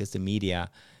idea, because the media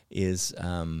is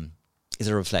a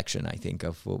reflection, I think,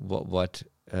 of what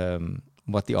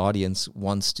the audience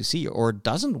wants to see or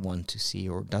doesn't want to see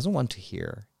or doesn't want to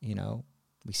hear. You know,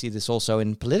 we see this also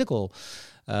in political,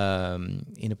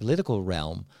 in a political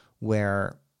realm,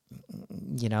 where,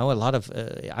 you know, a lot of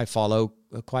I follow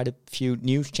quite a few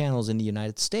news channels in the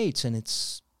United States, and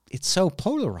it's so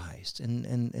polarized,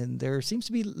 and there seems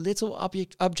to be little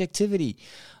objectivity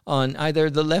on either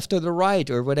the left or the right,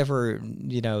 or whatever,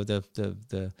 you know,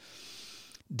 the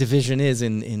division is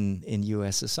in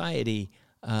U.S. society.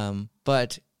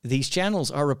 But these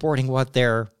channels are reporting what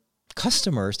their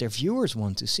customers, their viewers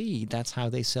want to see. That's how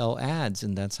they sell ads,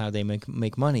 and that's how they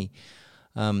make money.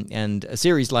 And a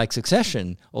series like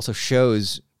Succession also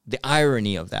shows the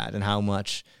irony of that, and how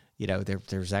much, you know,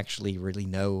 there's actually really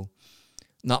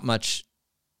not much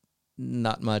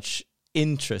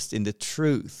interest in the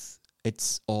truth.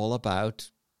 It's all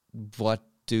about what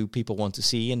do people want to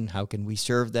see, and how can we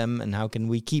serve them, and how can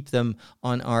we keep them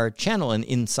on our channel and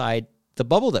inside the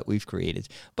bubble that we've created.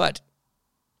 But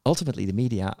ultimately, the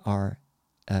media are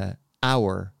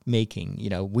our making. You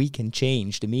know, we can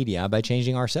change the media by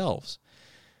changing ourselves.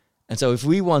 And so if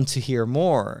we want to hear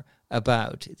more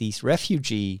about these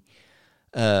refugee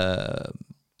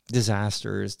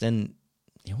disasters, then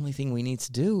the only thing we need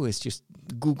to do is just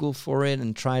Google for it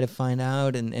and try to find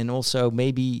out, and also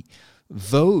maybe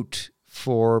vote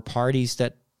for parties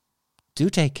that do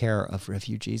take care of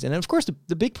refugees. And of course,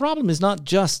 the big problem is not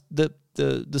just the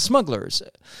smugglers,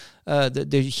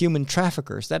 the human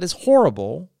traffickers. That is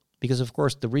horrible, because, of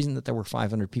course, the reason that there were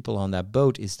 500 people on that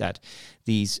boat is that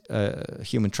these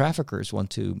human traffickers want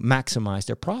to maximize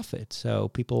their profit. So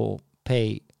people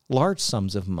pay large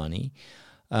sums of money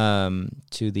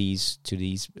to these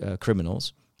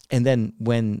criminals, and then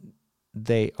when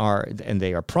they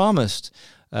are promised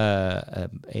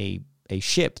a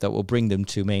ship that will bring them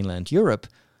to mainland Europe,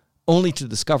 only to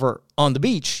discover on the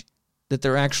beach that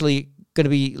there are actually going to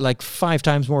be like 5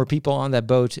 times more people on that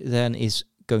boat than is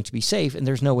going to be safe, and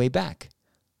there's no way back,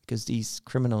 because these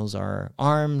criminals are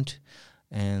armed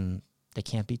and they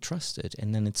can't be trusted,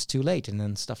 and then it's too late, and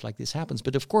then stuff like this happens.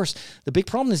 But of course, the big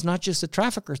problem is not just the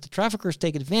traffickers. The traffickers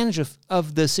take advantage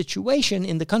of the situation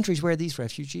in the countries where these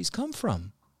refugees come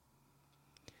from.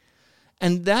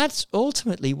 And that's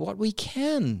ultimately what we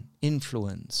can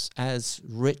influence as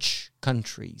rich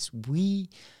countries. We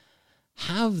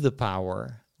have the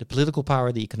power, the political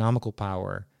power, the economical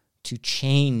power, to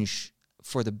change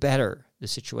for the better the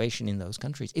situation in those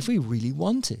countries, if we really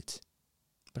want it.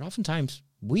 But oftentimes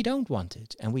we don't want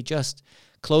it, and we just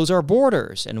close our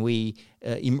borders, and we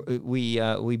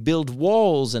build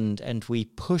walls, and we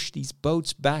push these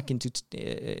boats back into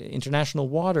international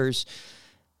waters,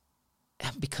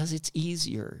 because it's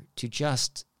easier to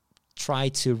just try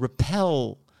to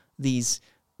repel these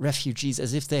refugees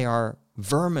as if they are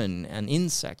vermin and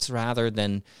insects, rather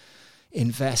than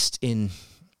invest in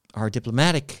our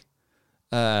diplomatic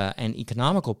and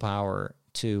economical power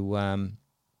to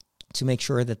make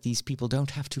sure that these people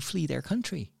don't have to flee their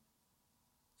country.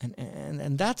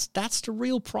 And that's the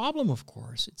real problem, of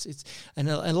course. It's and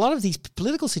a lot of these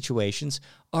political situations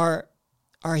are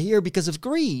here because of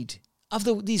greed of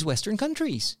these Western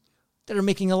countries that are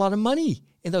making a lot of money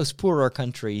in those poorer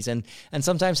countries, and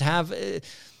sometimes have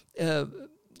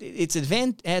it's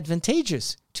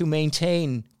advantageous to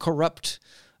maintain corrupt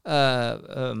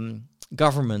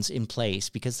governments in place,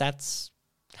 because that's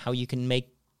how you can make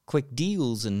quick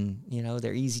deals, and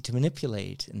they're easy to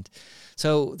manipulate. And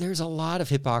so there's a lot of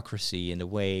hypocrisy in the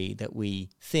way that we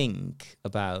think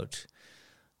about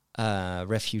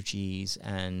refugees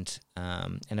and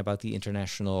about the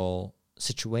international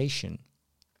situation.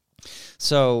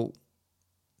 So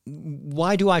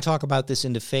why do I talk about this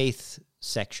in the faith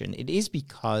section? It is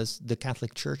because the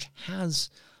Catholic Church has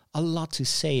a lot to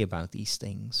say about these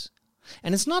things.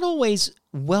 And it's not always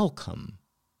welcome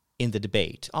in the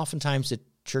debate. Oftentimes the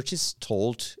church is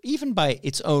told, even by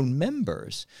its own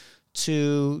members,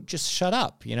 to just shut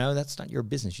up. That's not your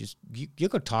business. You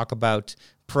could talk about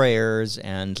prayers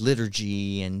and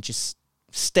liturgy and just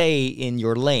stay in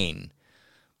your lane.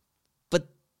 But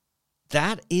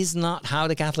that is not how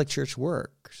the Catholic Church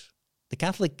works. The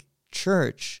Catholic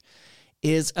Church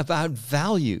is about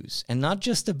values and not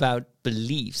just about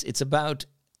beliefs. It's about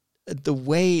the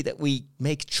way that we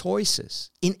make choices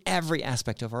in every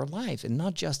aspect of our life and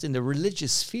not just in the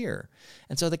religious sphere.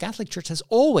 And so the Catholic Church has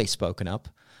always spoken up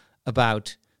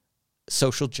about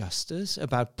social justice,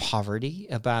 about poverty,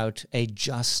 about a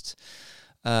just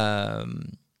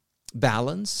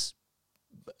balance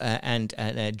and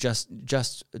a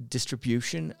just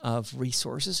distribution of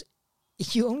resources.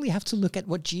 You only have to look at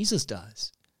what Jesus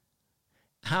does,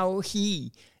 how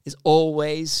he is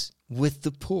always with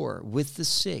the poor, with the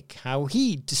sick, how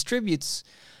he distributes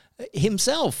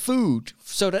himself food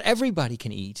so that everybody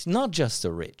can eat, not just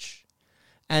the rich.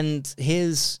 And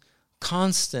his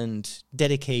constant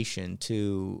dedication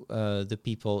to the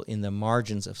people in the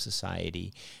margins of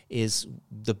society is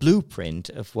the blueprint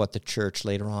of what the church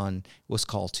later on was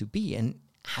called to be, and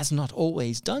has not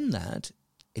always done that.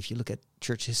 If you look at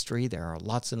church history, there are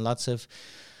lots and lots of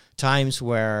times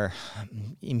where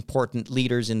important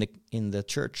leaders in the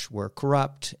church were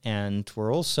corrupt and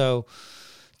were also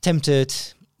tempted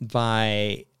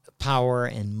by power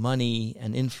and money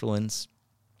and influence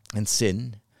and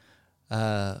sin.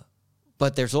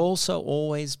 But there's also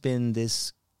always been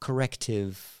this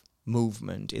corrective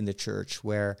movement in the church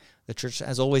where the church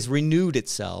has always renewed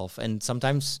itself and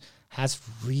sometimes has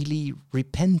really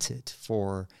repented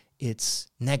for its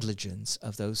negligence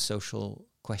of those social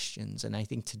questions. And I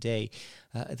think today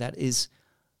that is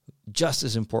just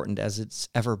as important as it's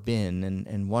ever been.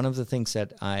 And one of the things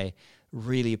that I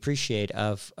really appreciate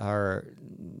of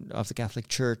the Catholic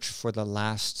Church for the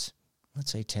last,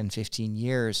 let's say, 10, 15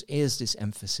 years is this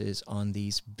emphasis on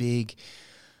these big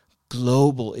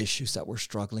global issues that we're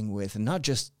struggling with, and not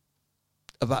just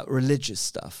about religious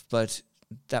stuff, but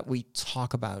that we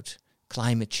talk about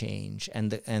climate change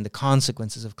and the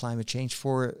consequences of climate change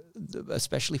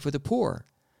especially for the poor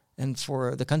and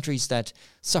for the countries that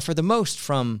suffer the most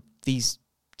from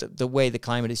the way the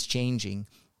climate is changing.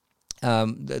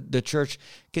 The church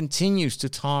continues to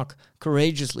talk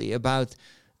courageously about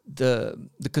the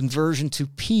conversion to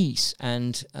peace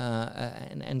and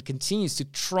continues to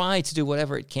try to do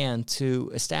whatever it can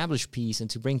to establish peace and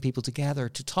to bring people together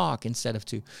to talk instead of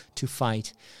to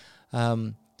fight.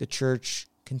 The church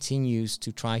continues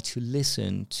to try to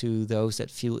listen to those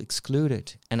that feel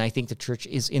excluded, and I think the church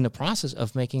is in the process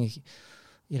of making,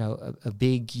 a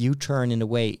big U-turn in the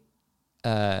way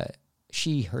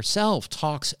she herself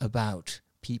talks about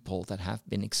people that have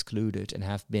been excluded and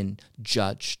have been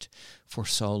judged for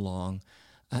so long.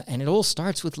 And it all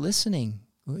starts with listening.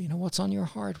 What's on your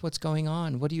heart? What's going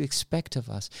on? What do you expect of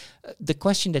us? The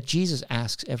question that Jesus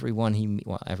asks a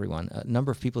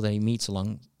number of people that he meets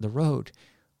along the road,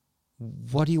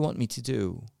 what do you want me to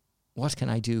do? What can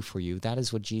I do for you? That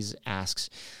is what Jesus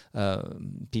asks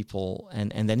people.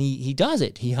 And then he does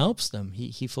it. He helps them.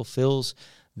 He fulfills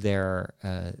their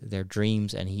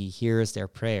dreams, and he hears their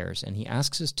prayers, and he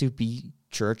asks us to be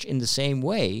church in the same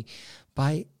way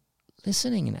by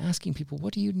listening and asking people,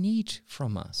 what do you need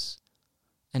from us?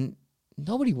 And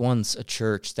nobody wants a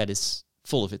church that is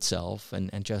full of itself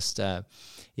and just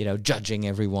judging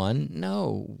everyone.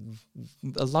 No,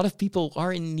 a lot of people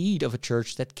are in need of a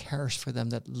church that cares for them,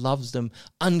 that loves them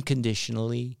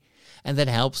unconditionally, and that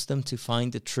helps them to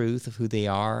find the truth of who they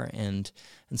are and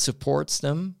supports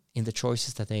them in the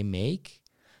choices that they make,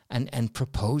 and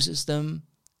proposes them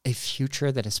a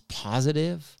future that is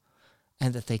positive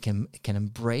and that they can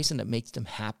embrace and that makes them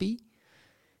happy,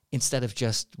 instead of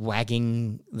just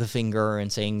wagging the finger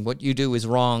and saying what you do is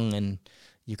wrong and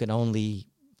you can only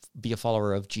be a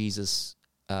follower of Jesus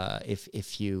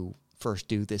if you first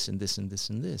do this and this and this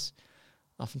and this.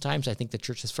 Oftentimes I think the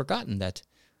church has forgotten that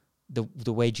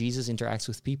the way Jesus interacts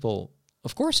with people,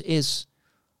 of course, is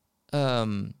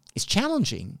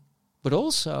challenging, but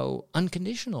also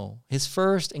unconditional. His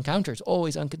first encounter is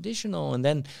always unconditional, and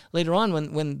then later on,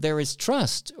 when there is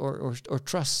trust or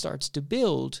trust starts to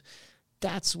build,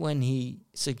 that's when he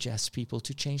suggests people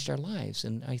to change their lives.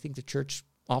 And I think the church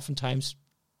oftentimes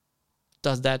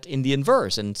does that in the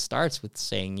inverse and starts with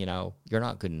saying, you're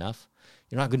not good enough.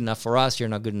 You're not good enough for us. You're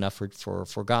not good enough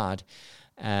for God.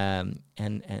 And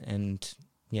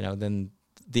then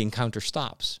the encounter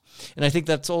stops. And I think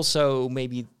that's also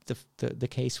maybe the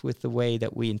case with the way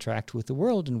that we interact with the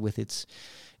world and with its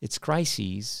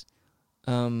crises.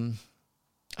 I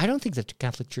don't think that the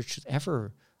Catholic Church should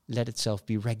ever let itself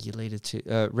be relegated to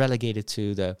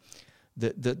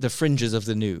the fringes of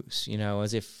the news,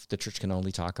 as if the church can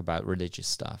only talk about religious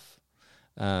stuff.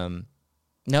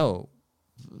 No,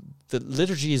 the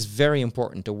liturgy is very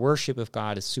important. The worship of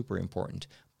God is super important.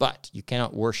 But you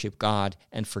cannot worship God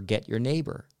and forget your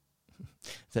neighbor.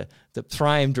 The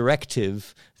prime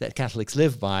directive that Catholics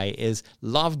live by is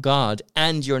love God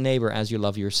and your neighbor as you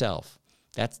love yourself.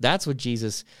 That's what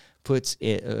Jesus puts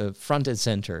front and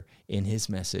center in his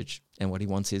message and what he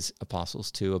wants his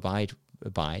apostles to abide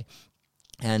by.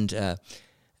 And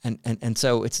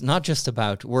so it's not just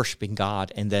about worshiping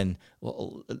God and then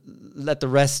let the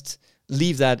rest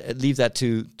leave that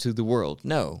to the world.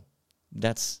 No,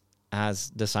 that's, as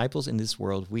disciples in this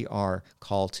world, we are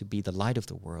called to be the light of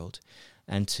the world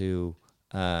and to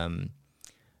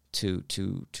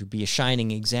be a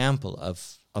shining example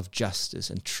of justice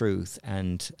and truth,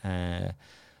 and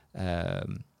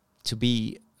to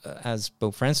be, as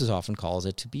Pope Francis often calls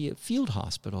it, to be a field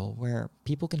hospital where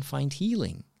people can find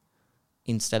healing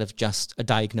instead of just a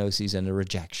diagnosis and a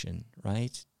rejection,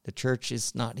 right? The church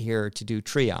is not here to do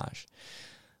triage.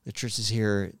 The church is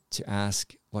here to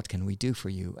ask, what can we do for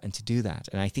you? And to do that.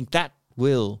 And I think that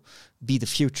will be the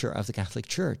future of the Catholic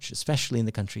Church, especially in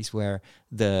the countries where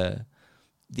the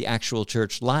actual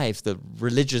church life, the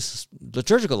religious,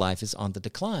 liturgical life is on the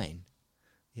decline.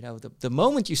 You know, the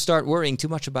moment you start worrying too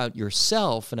much about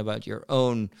yourself and about your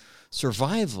own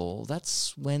survival,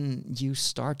 that's when you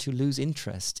start to lose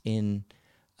interest in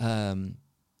the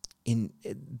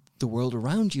world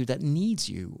around you that needs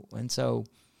you. And so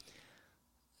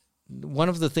one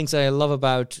of the things that I love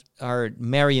about our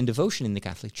Marian devotion in the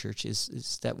Catholic Church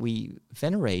is that we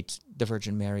venerate the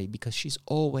Virgin Mary because she's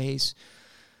always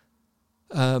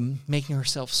making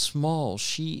herself small.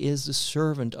 She is the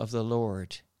servant of the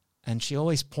Lord. And she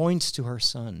always points to her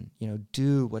Son,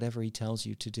 do whatever he tells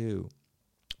you to do.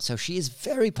 So she is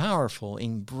very powerful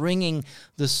in bringing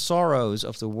the sorrows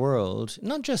of the world,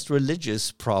 not just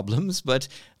religious problems, but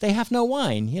they have no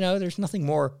wine. There's nothing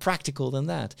more practical than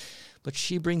that. But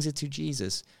she brings it to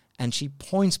Jesus, and she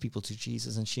points people to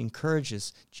Jesus, and she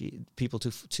encourages people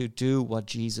to do what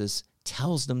Jesus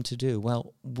tells them to do.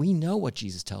 Well, we know what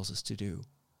Jesus tells us to do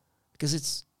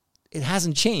because it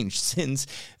hasn't changed since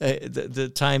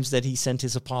the times that he sent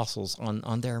his apostles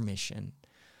on their mission.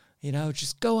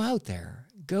 Just go out there,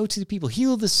 go to the people,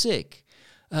 heal the sick,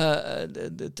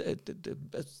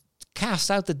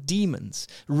 cast out the demons,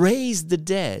 raise the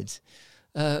dead,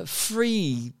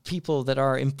 free people that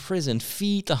are imprisoned,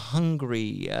 feed the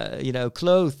hungry,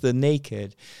 clothe the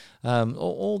naked.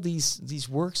 All these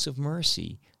works of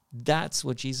mercy. That's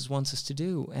what Jesus wants us to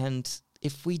do. And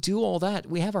if we do all that,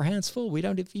 we have our hands full. We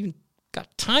don't even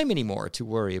got time anymore to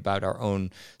worry about our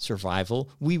own survival.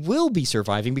 We will be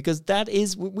surviving because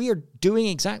we are doing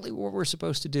exactly what we're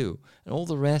supposed to do. And all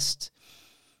the rest,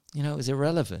 is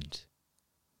irrelevant.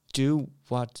 Do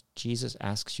what Jesus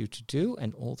asks you to do,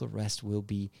 and all the rest will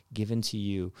be given to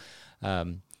you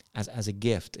as a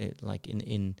gift, like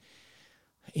in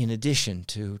addition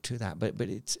to that. But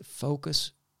it's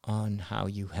focus on how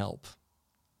you help.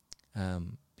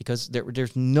 Because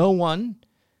there's no one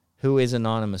who is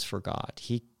anonymous for God.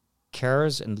 He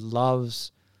cares and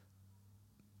loves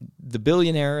the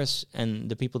billionaires and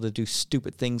the people that do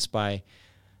stupid things by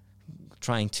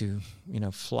trying to,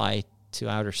 fly to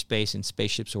outer space in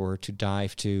spaceships or to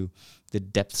dive to the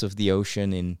depths of the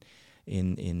ocean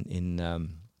in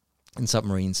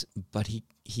submarines. But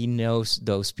he knows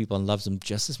those people and loves them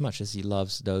just as much as he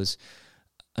loves those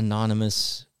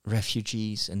anonymous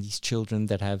refugees and these children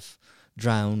that have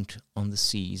drowned on the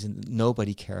seas and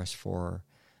nobody cares for,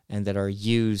 and that are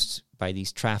used by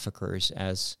these traffickers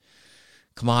as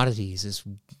commodities,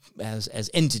 as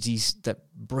entities that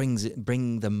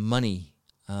bring them money.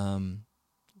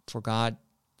 For God,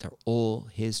 they're all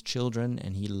his children,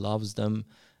 and he loves them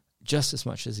just as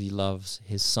much as he loves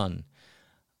his Son.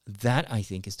 That, I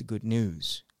think, is the good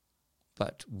news.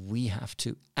 But we have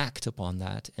to act upon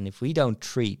that. And if we don't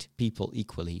treat people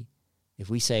equally, if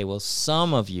we say, well,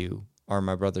 some of you are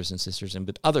my brothers and sisters,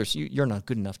 but others, you're not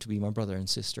good enough to be my brother and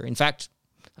sister. In fact,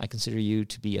 I consider you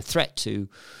to be a threat to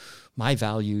my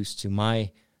values, to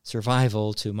my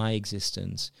survival, to my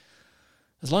existence.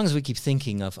 As long as we keep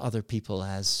thinking of other people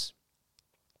as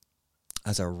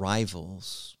our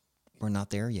rivals, we're not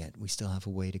there yet. We still have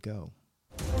a way to go.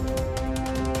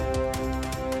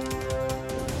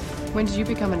 When did you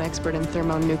become an expert in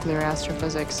thermonuclear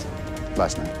astrophysics?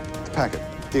 Last night. The packet.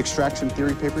 The extraction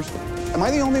theory papers. Am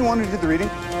I the only one who did the reading?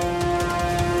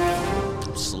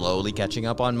 I'm slowly catching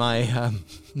up on my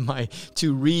my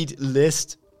to-read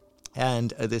list.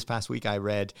 And this past week I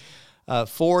read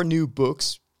 4 new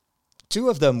books. 2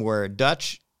 of them were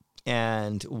Dutch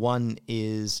and one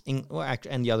is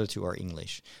and the other two are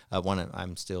English. One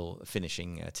I'm still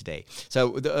finishing today.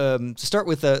 So to start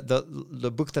with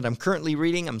the book that I'm currently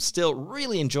reading, I'm still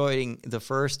really enjoying the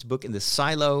first book in the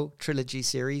Silo trilogy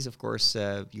series. Of course,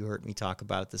 you heard me talk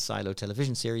about the Silo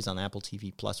television series on Apple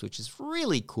TV Plus, which is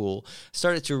really cool.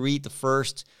 Started to read the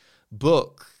first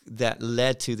book that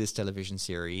led to this television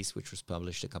series, which was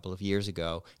published a couple of years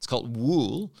ago. It's called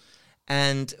Wool.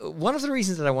 And one of the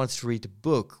reasons that I wanted to read the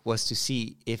book was to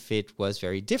see if it was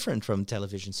very different from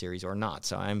television series or not.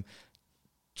 So I'm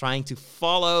trying to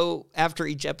follow after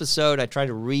each episode. I try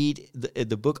to read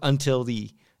the book until the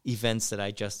events that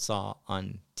I just saw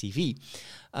on TV.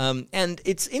 And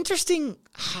it's interesting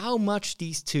how much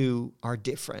these two are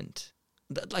different.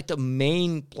 Like the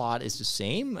main plot is the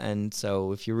same. And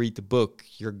so if you read the book,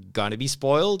 you're going to be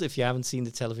spoiled if you haven't seen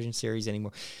the television series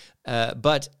anymore.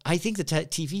 But I think the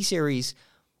TV series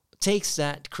takes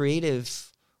that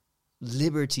creative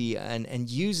liberty and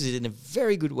uses it in a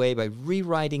very good way by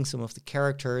rewriting some of the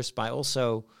characters, by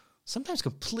also sometimes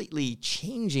completely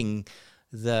changing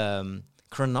the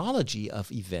chronology of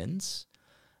events.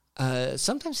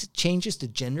 Sometimes it changes the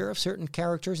gender of certain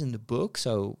characters in the book.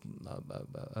 So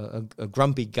a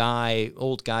grumpy guy,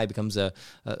 old guy becomes a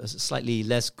slightly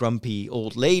less grumpy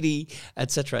old lady,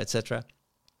 etc., etc.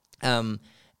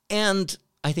 And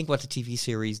I think what the TV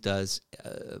series does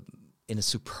in a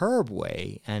superb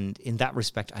way, and in that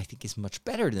respect I think is much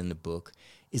better than the book,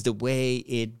 is the way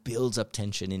it builds up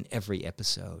tension in every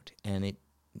episode. And it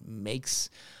makes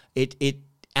it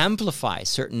amplifies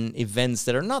certain events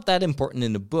that are not that important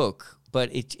in the book,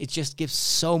 but it just gives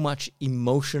so much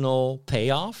emotional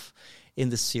payoff in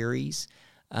the series.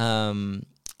 And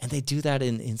they do that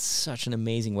in such an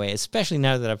amazing way, especially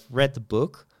now that I've read the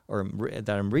book, or that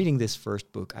I'm reading this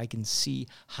first book. I can see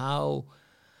how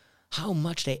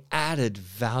much they added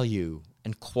value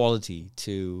and quality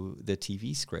to the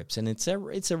TV scripts. And it's a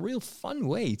real fun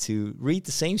way to read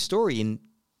the same story in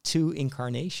two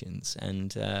incarnations.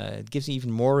 And it gives me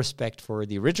even more respect for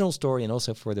the original story, and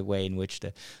also for the way in which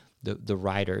the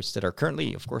writers that are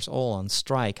currently, of course, all on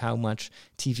strike, how much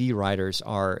TV writers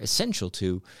are essential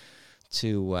to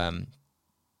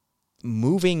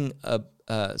moving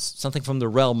something from the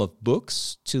realm of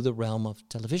books to the realm of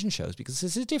television shows, because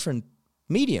it's a different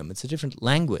medium, it's a different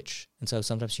language, and so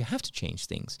sometimes you have to change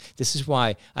things. This is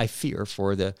why I fear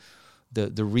for the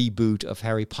reboot of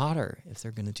Harry Potter. If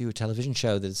they're going to do a television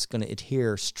show that's going to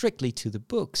adhere strictly to the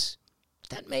books,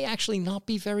 that may actually not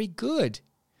be very good.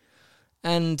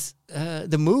 And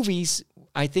the movies,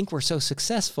 I think, were so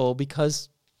successful because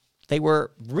they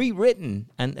were rewritten,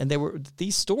 and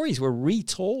these stories were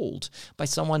retold by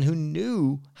someone who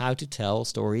knew how to tell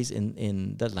stories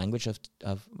in the language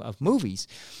of movies.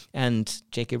 And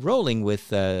J.K. Rowling with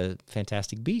the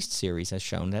Fantastic Beasts series has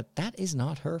shown that is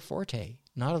not her forte,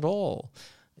 not at all.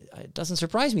 It doesn't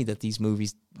surprise me that these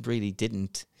movies really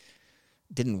didn't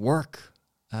work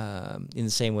in the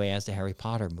same way as the Harry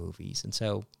Potter movies. And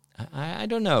so I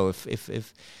don't know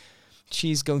if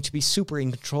she's going to be super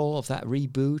in control of that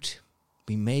reboot.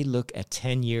 We may look at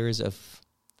 10 years of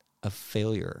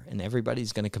failure, and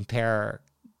everybody's going to compare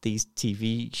these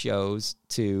TV shows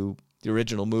to the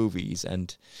original movies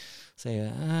and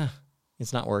say,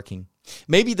 it's not working.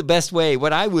 Maybe the best way,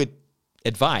 what I would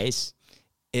advise,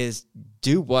 is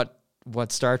do what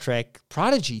Star Trek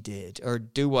Prodigy did, or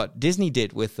do what Disney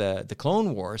did with the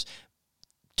Clone Wars.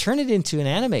 Turn it into an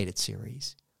animated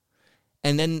series.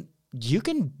 And then you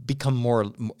can become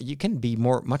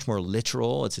much more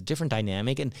literal. It's a different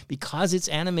dynamic. And because it's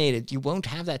animated, you won't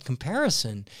have that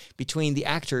comparison between the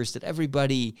actors that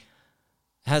everybody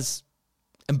has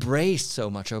embraced so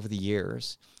much over the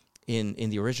years in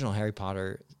the original Harry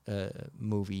Potter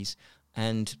movies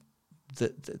and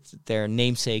their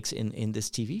namesakes in this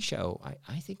TV show.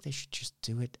 I think they should just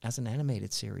do it as an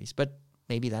animated series. But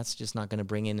maybe that's just not going to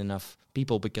bring in enough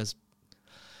people, because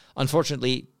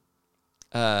unfortunately,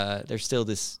 there's still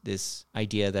this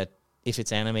idea that if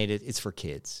it's animated, it's for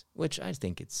kids, which I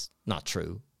think it's not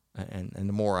true. And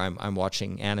the more I'm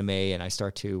watching anime and I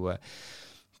start to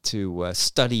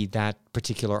study that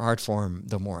particular art form,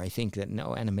 the more I think that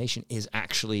no, animation is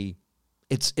actually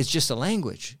it's just a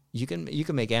language. You can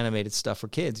make animated stuff for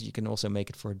kids. You can also make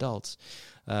it for adults,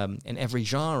 and every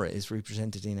genre is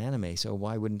represented in anime. So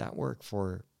why wouldn't that work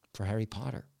for Harry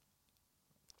Potter?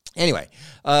 Anyway,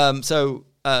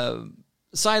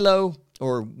 Silo,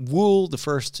 or Wool, the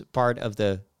first part of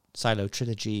the Silo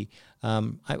trilogy,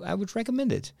 I would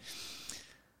recommend it.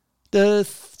 The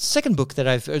second book that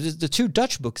the two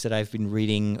Dutch books that I've been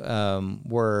reading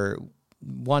were,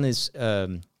 one is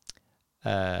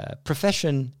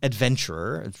Profession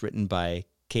Adventurer. It's written by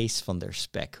Kees van der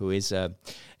Spek, who is a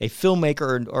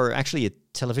filmmaker or actually a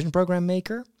television program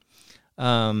maker,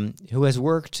 who has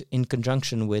worked in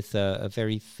conjunction with a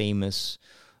very famous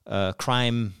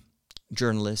crime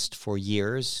journalist for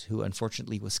years, who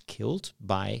unfortunately was killed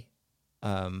by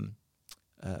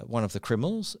one of the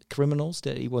criminals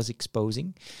that he was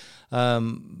exposing.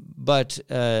 But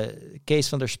Kees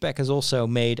van der Spek has also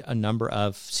made a number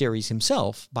of series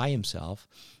by himself.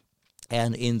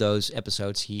 And in those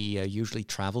episodes, he usually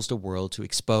travels the world to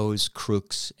expose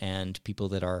crooks and people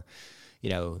that are,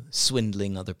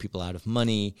 swindling other people out of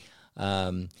money.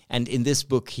 And in this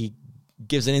book, he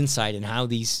gives an insight in how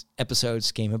these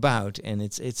episodes came about. And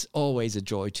it's always a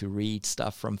joy to read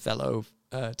stuff from fellow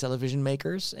television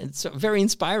makers. And it's very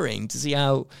inspiring to see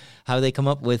how they come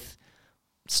up with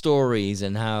stories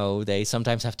and how they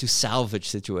sometimes have to salvage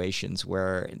situations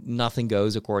where nothing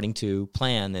goes according to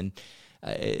plan. And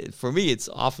for me, it's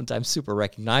oftentimes super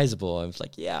recognizable. I was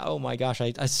like, yeah, oh my gosh,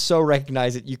 I so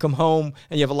recognize it. You come home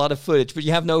and you have a lot of footage, but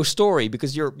you have no story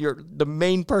because you're the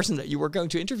main person that you were going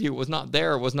to interview was not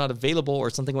there, was not available, or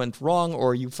something went wrong,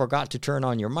 or you forgot to turn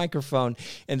on your microphone,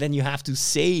 and then you have to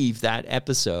save that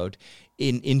episode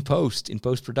in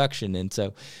post-production. And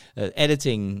so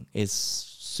editing is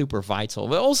super vital.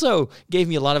 But also gave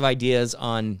me a lot of ideas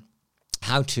on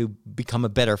how to become a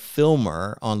better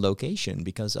filmer on location,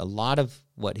 because a lot of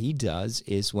what he does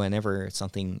is whenever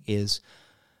something is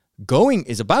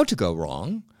about to go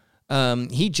wrong,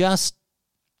 he just,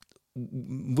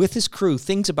 with his crew,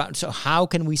 thinks about, so how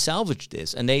can we salvage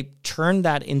this? And they turn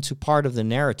that into part of the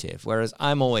narrative, whereas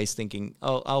I'm always thinking,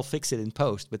 oh, I'll fix it in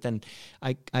post, but then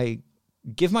I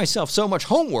give myself so much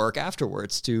homework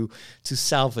afterwards to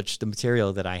salvage the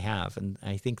material that I have. And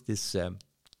I think this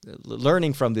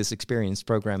learning from this experienced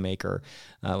program maker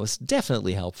was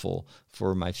definitely helpful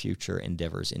for my future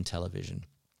endeavors in television.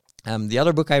 The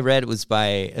other book I read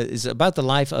is about the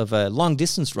life of a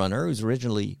long-distance runner who's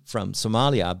originally from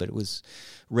Somalia, but was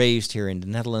raised here in the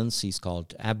Netherlands. He's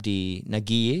called Abdi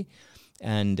Nagiye.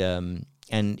 And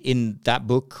in that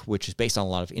book, which is based on a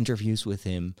lot of interviews with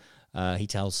him, he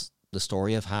tells the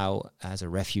story of how, as a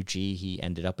refugee, he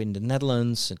ended up in the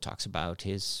Netherlands, and talks about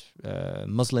his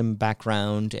Muslim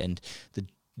background and the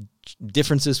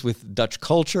differences with Dutch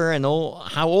culture and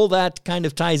how all that kind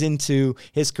of ties into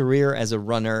his career as a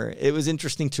runner. It was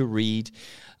interesting to read,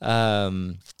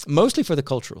 mostly for the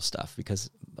cultural stuff, because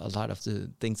a lot of the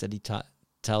things that he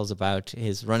tells about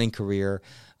his running career,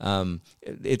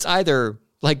 it's either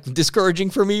like discouraging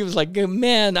for me. It was like,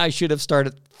 man, I should have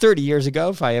started 30 years ago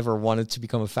if I ever wanted to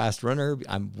become a fast runner.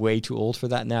 I'm way too old for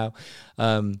that now.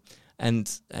 But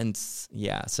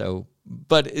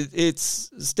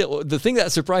it's still, the thing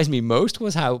that surprised me most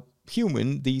was how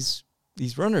human these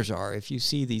runners are. If you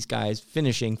see these guys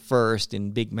finishing first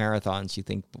in big marathons, you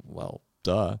think, well,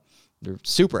 duh. They're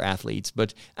super athletes,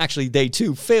 but actually they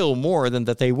too fail more than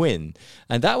that they win.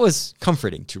 And that was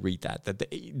comforting to read that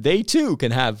they too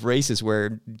can have races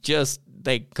where just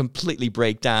they completely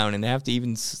break down and they have to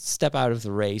even step out of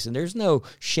the race. And there's no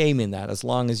shame in that, as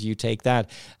long as you take that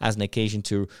as an occasion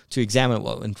to examine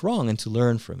what went wrong and to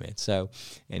learn from it. So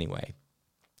anyway,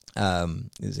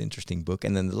 it was an interesting book.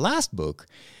 And then the last book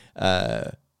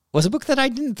was a book that I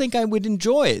didn't think I would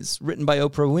enjoy. It's written by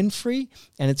Oprah Winfrey,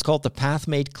 and it's called The Path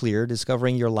Made Clear,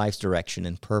 Discovering Your Life's Direction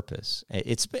and Purpose.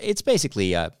 It's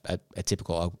basically a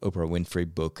typical Oprah Winfrey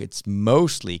book. It's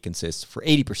mostly consists, for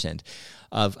 80%,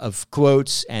 of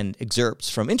quotes and excerpts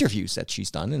from interviews that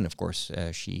she's done. And of course,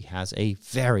 she has a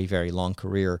very, very long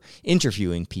career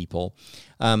interviewing people.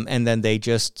 And then they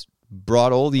just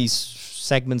brought all these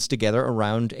segments together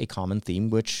around a common theme,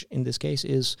 which in this case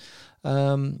is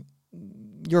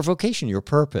your vocation, your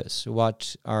purpose. Why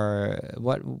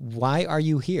are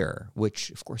you here? Which,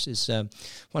 of course, is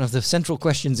one of the central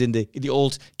questions in the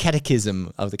old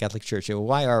catechism of the Catholic Church.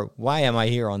 Why am I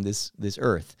here on this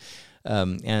earth?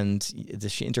 And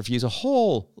she interviews a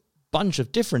whole bunch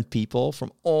of different people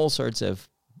from all sorts of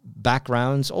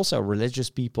backgrounds, also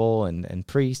religious people and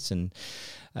priests, and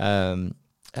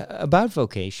about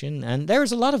vocation. And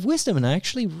there's a lot of wisdom, and I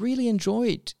actually really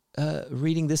enjoyed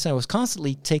reading this. I was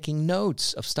constantly taking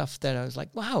notes of stuff that I was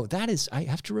like, wow, I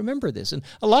have to remember this. And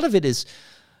a lot of it is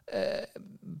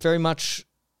very much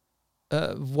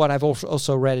what I've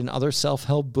also read in other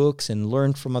self-help books and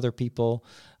learned from other people.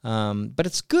 But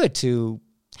it's good to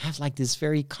have like this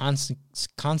very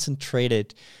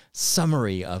concentrated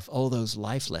summary of all those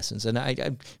life lessons. And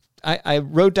I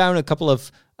wrote down a couple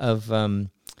of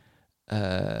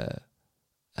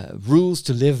rules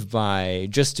to live by,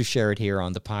 just to share it here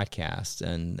on the podcast,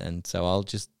 and so I'll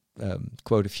just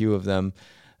quote a few of them.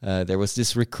 There was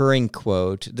this recurring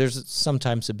quote. There's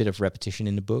sometimes a bit of repetition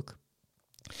in the book.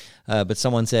 But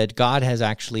someone said,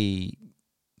 to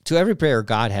every prayer,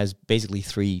 God has basically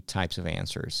 3 types of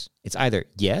answers. It's either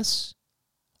yes,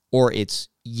 or it's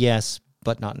yes,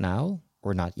 but not now,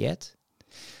 or not yet,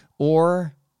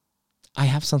 or I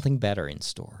have something better in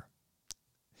store.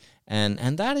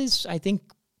 And that is, I think,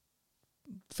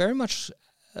 very much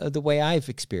the way I've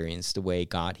experienced the way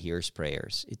God hears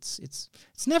prayers. It's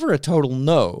never a total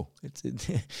no.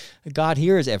 God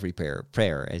hears every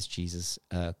prayer, as Jesus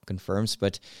confirms,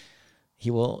 but he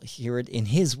will hear it in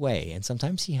his way. And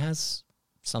sometimes he has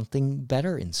something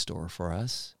better in store for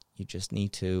us. You just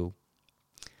need to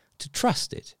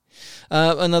trust it.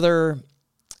 Another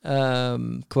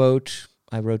quote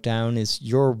I wrote down is,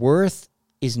 your worth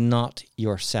is not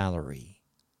your salary.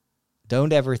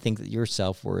 Don't ever think that your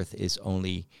self-worth is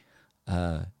only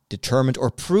determined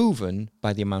or proven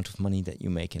by the amount of money that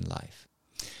you make in life.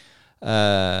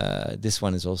 This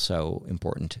one is also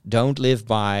important. Don't live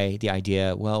by the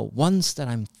idea, well, once that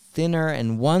I'm thinner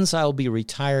and once I'll be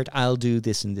retired, I'll do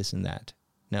this and this and that.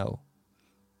 No.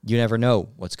 You never know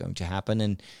what's going to happen,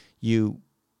 and you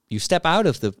step out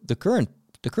of the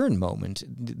current moment.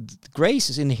 The grace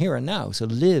is in the here and now, so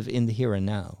live in the here and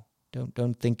now.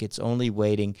 Don't think it's only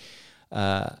waiting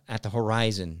at the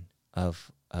horizon of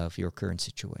your current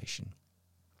situation.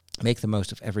 Make the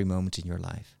most of every moment in your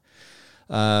life.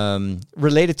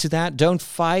 Related to that, don't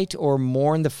fight or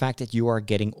mourn the fact that you are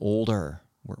getting older.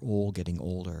 We're all getting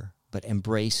older, but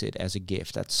embrace it as a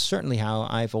gift. That's certainly how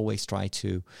I've always tried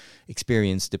to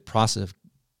experience the process of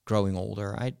growing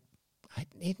older.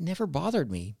 It never bothered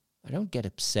me. I don't get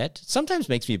upset. It sometimes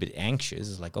makes me a bit anxious.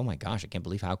 It's like, oh my gosh, I can't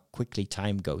believe how quickly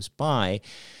time goes by.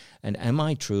 And am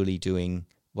I truly doing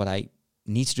what I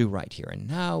need to do right here and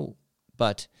now?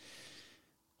 But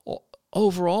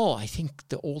overall, I think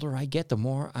the older I get, the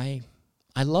more I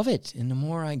love it, and the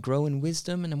more I grow in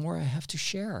wisdom, and the more I have to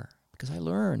share, because I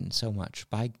learn so much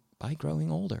by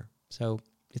growing older. So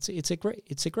it's a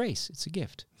grace, it's a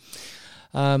gift.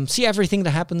 See everything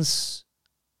that happens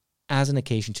as an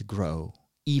occasion to grow,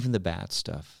 even the bad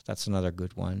stuff. That's another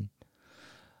good one.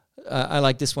 I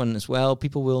like this one as well.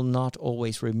 People will not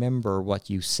always remember what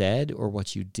you said or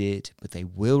what you did, but they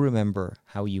will remember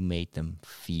how you made them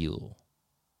feel.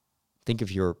 Think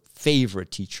of your favorite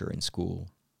teacher in school.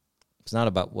 It's not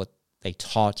about what they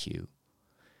taught you,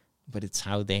 but it's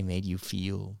how they made you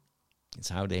feel. It's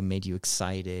how they made you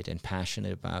excited and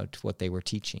passionate about what they were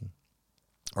teaching,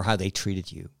 or how they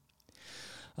treated you.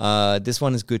 This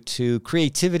one is good too.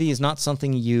 Creativity is not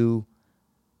something you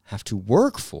have to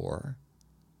work for,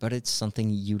 but it's something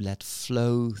you let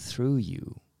flow through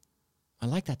you. I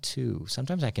like that too.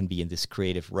 Sometimes I can be in this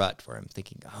creative rut where I'm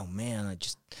thinking, oh man,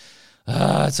 it's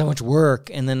so much work.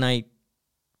 And then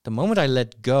the moment I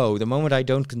let go, the moment I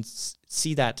don't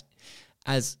see that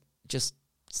as just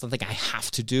something I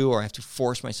have to do or I have to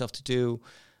force myself to do,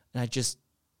 and I just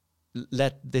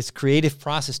let this creative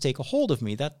process take a hold of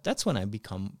me, that's when I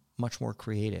become much more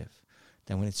creative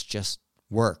than when it's just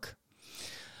work.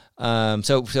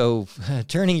 So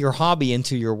turning your hobby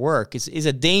into your work is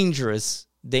a dangerous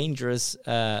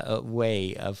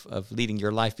way of leading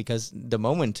your life, because the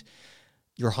moment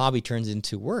your hobby turns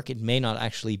into work, it may not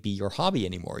actually be your hobby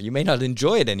anymore. You may not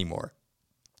enjoy it anymore.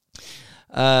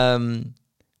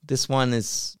 This one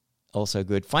is also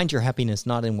good. Find your happiness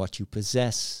not in what you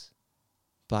possess,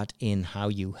 but in how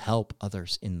you help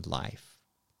others in life.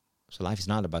 So life is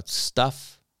not about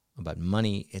stuff, about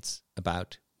money. It's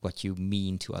about what you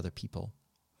mean to other people.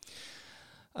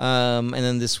 And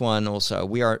then this one also,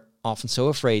 we are often so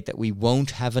afraid that we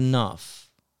won't have enough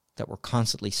that we're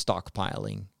constantly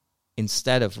stockpiling,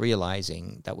 instead of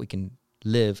realizing that we can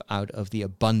live out of the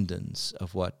abundance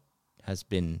of what has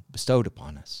been bestowed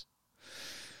upon us.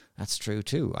 That's true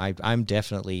too. I'm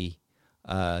definitely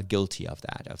guilty of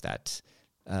that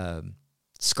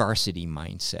scarcity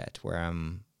mindset, where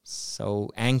I'm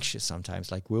so anxious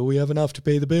sometimes, like, will we have enough to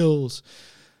pay the bills?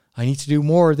 I need to do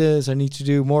more of this, I need to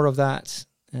do more of that.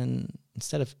 And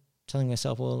instead of telling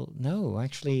myself, well, no,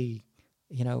 actually,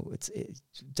 you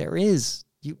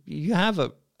have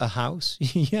a house,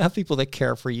 you have people that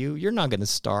care for you, you're not going to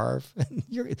starve,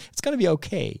 it's going to be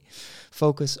okay.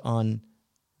 Focus on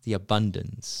the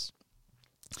abundance.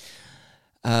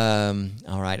 All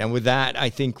right, and with that, I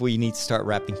think we need to start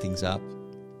wrapping things up.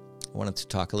 I wanted to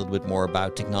talk a little bit more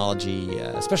about technology,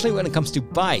 especially when it comes to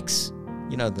bikes.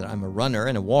 You know that I'm a runner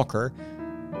and a walker,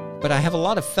 but I have a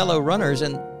lot of fellow runners,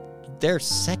 and their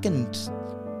second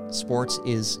sports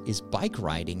is bike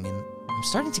riding, and I'm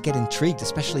starting to get intrigued,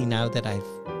 especially now that I've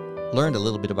learned a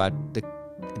little bit about the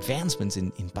advancements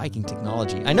in biking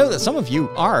technology. I know that some of you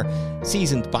are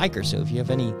seasoned bikers, so if you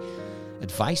have any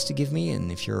advice to give me,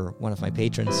 and if you're one of my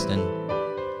patrons, then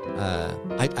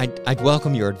I'd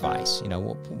welcome your advice. You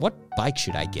know, what bike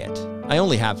should I get? I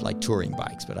only have like touring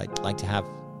bikes, but I'd like to have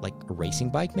like a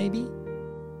racing bike maybe.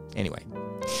 Anyway,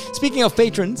 speaking of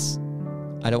patrons,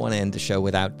 I don't want to end the show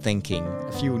without thanking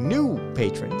a few new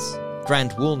patrons: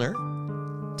 Grant Woolner,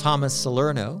 Thomas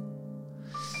Salerno,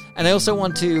 and I also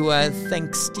want to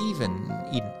thank Stephen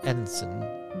Edinson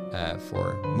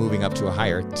for moving up to a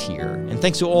higher tier. And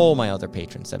thanks to all my other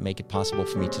patrons that make it possible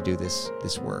for me to do this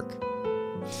work.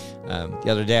 The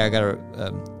other day I got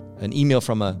an email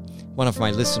from one of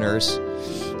my listeners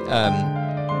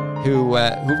who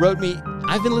wrote me,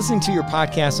 "I've been listening to your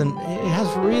podcast and it has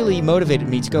really motivated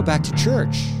me to go back to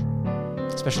church,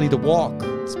 especially the walk.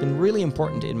 It's been really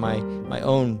important in my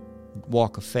own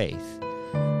walk of faith.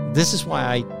 This is why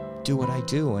I do what I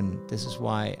do, and this is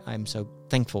why I'm so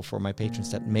thankful for my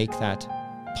patrons that make that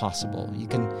possible." You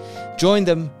can join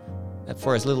them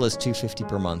for as little as $2.50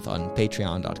 per month on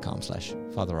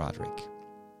patreon.com/Father Roderick.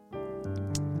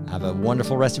 Have a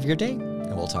wonderful rest of your day,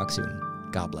 and we'll talk soon.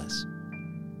 God bless.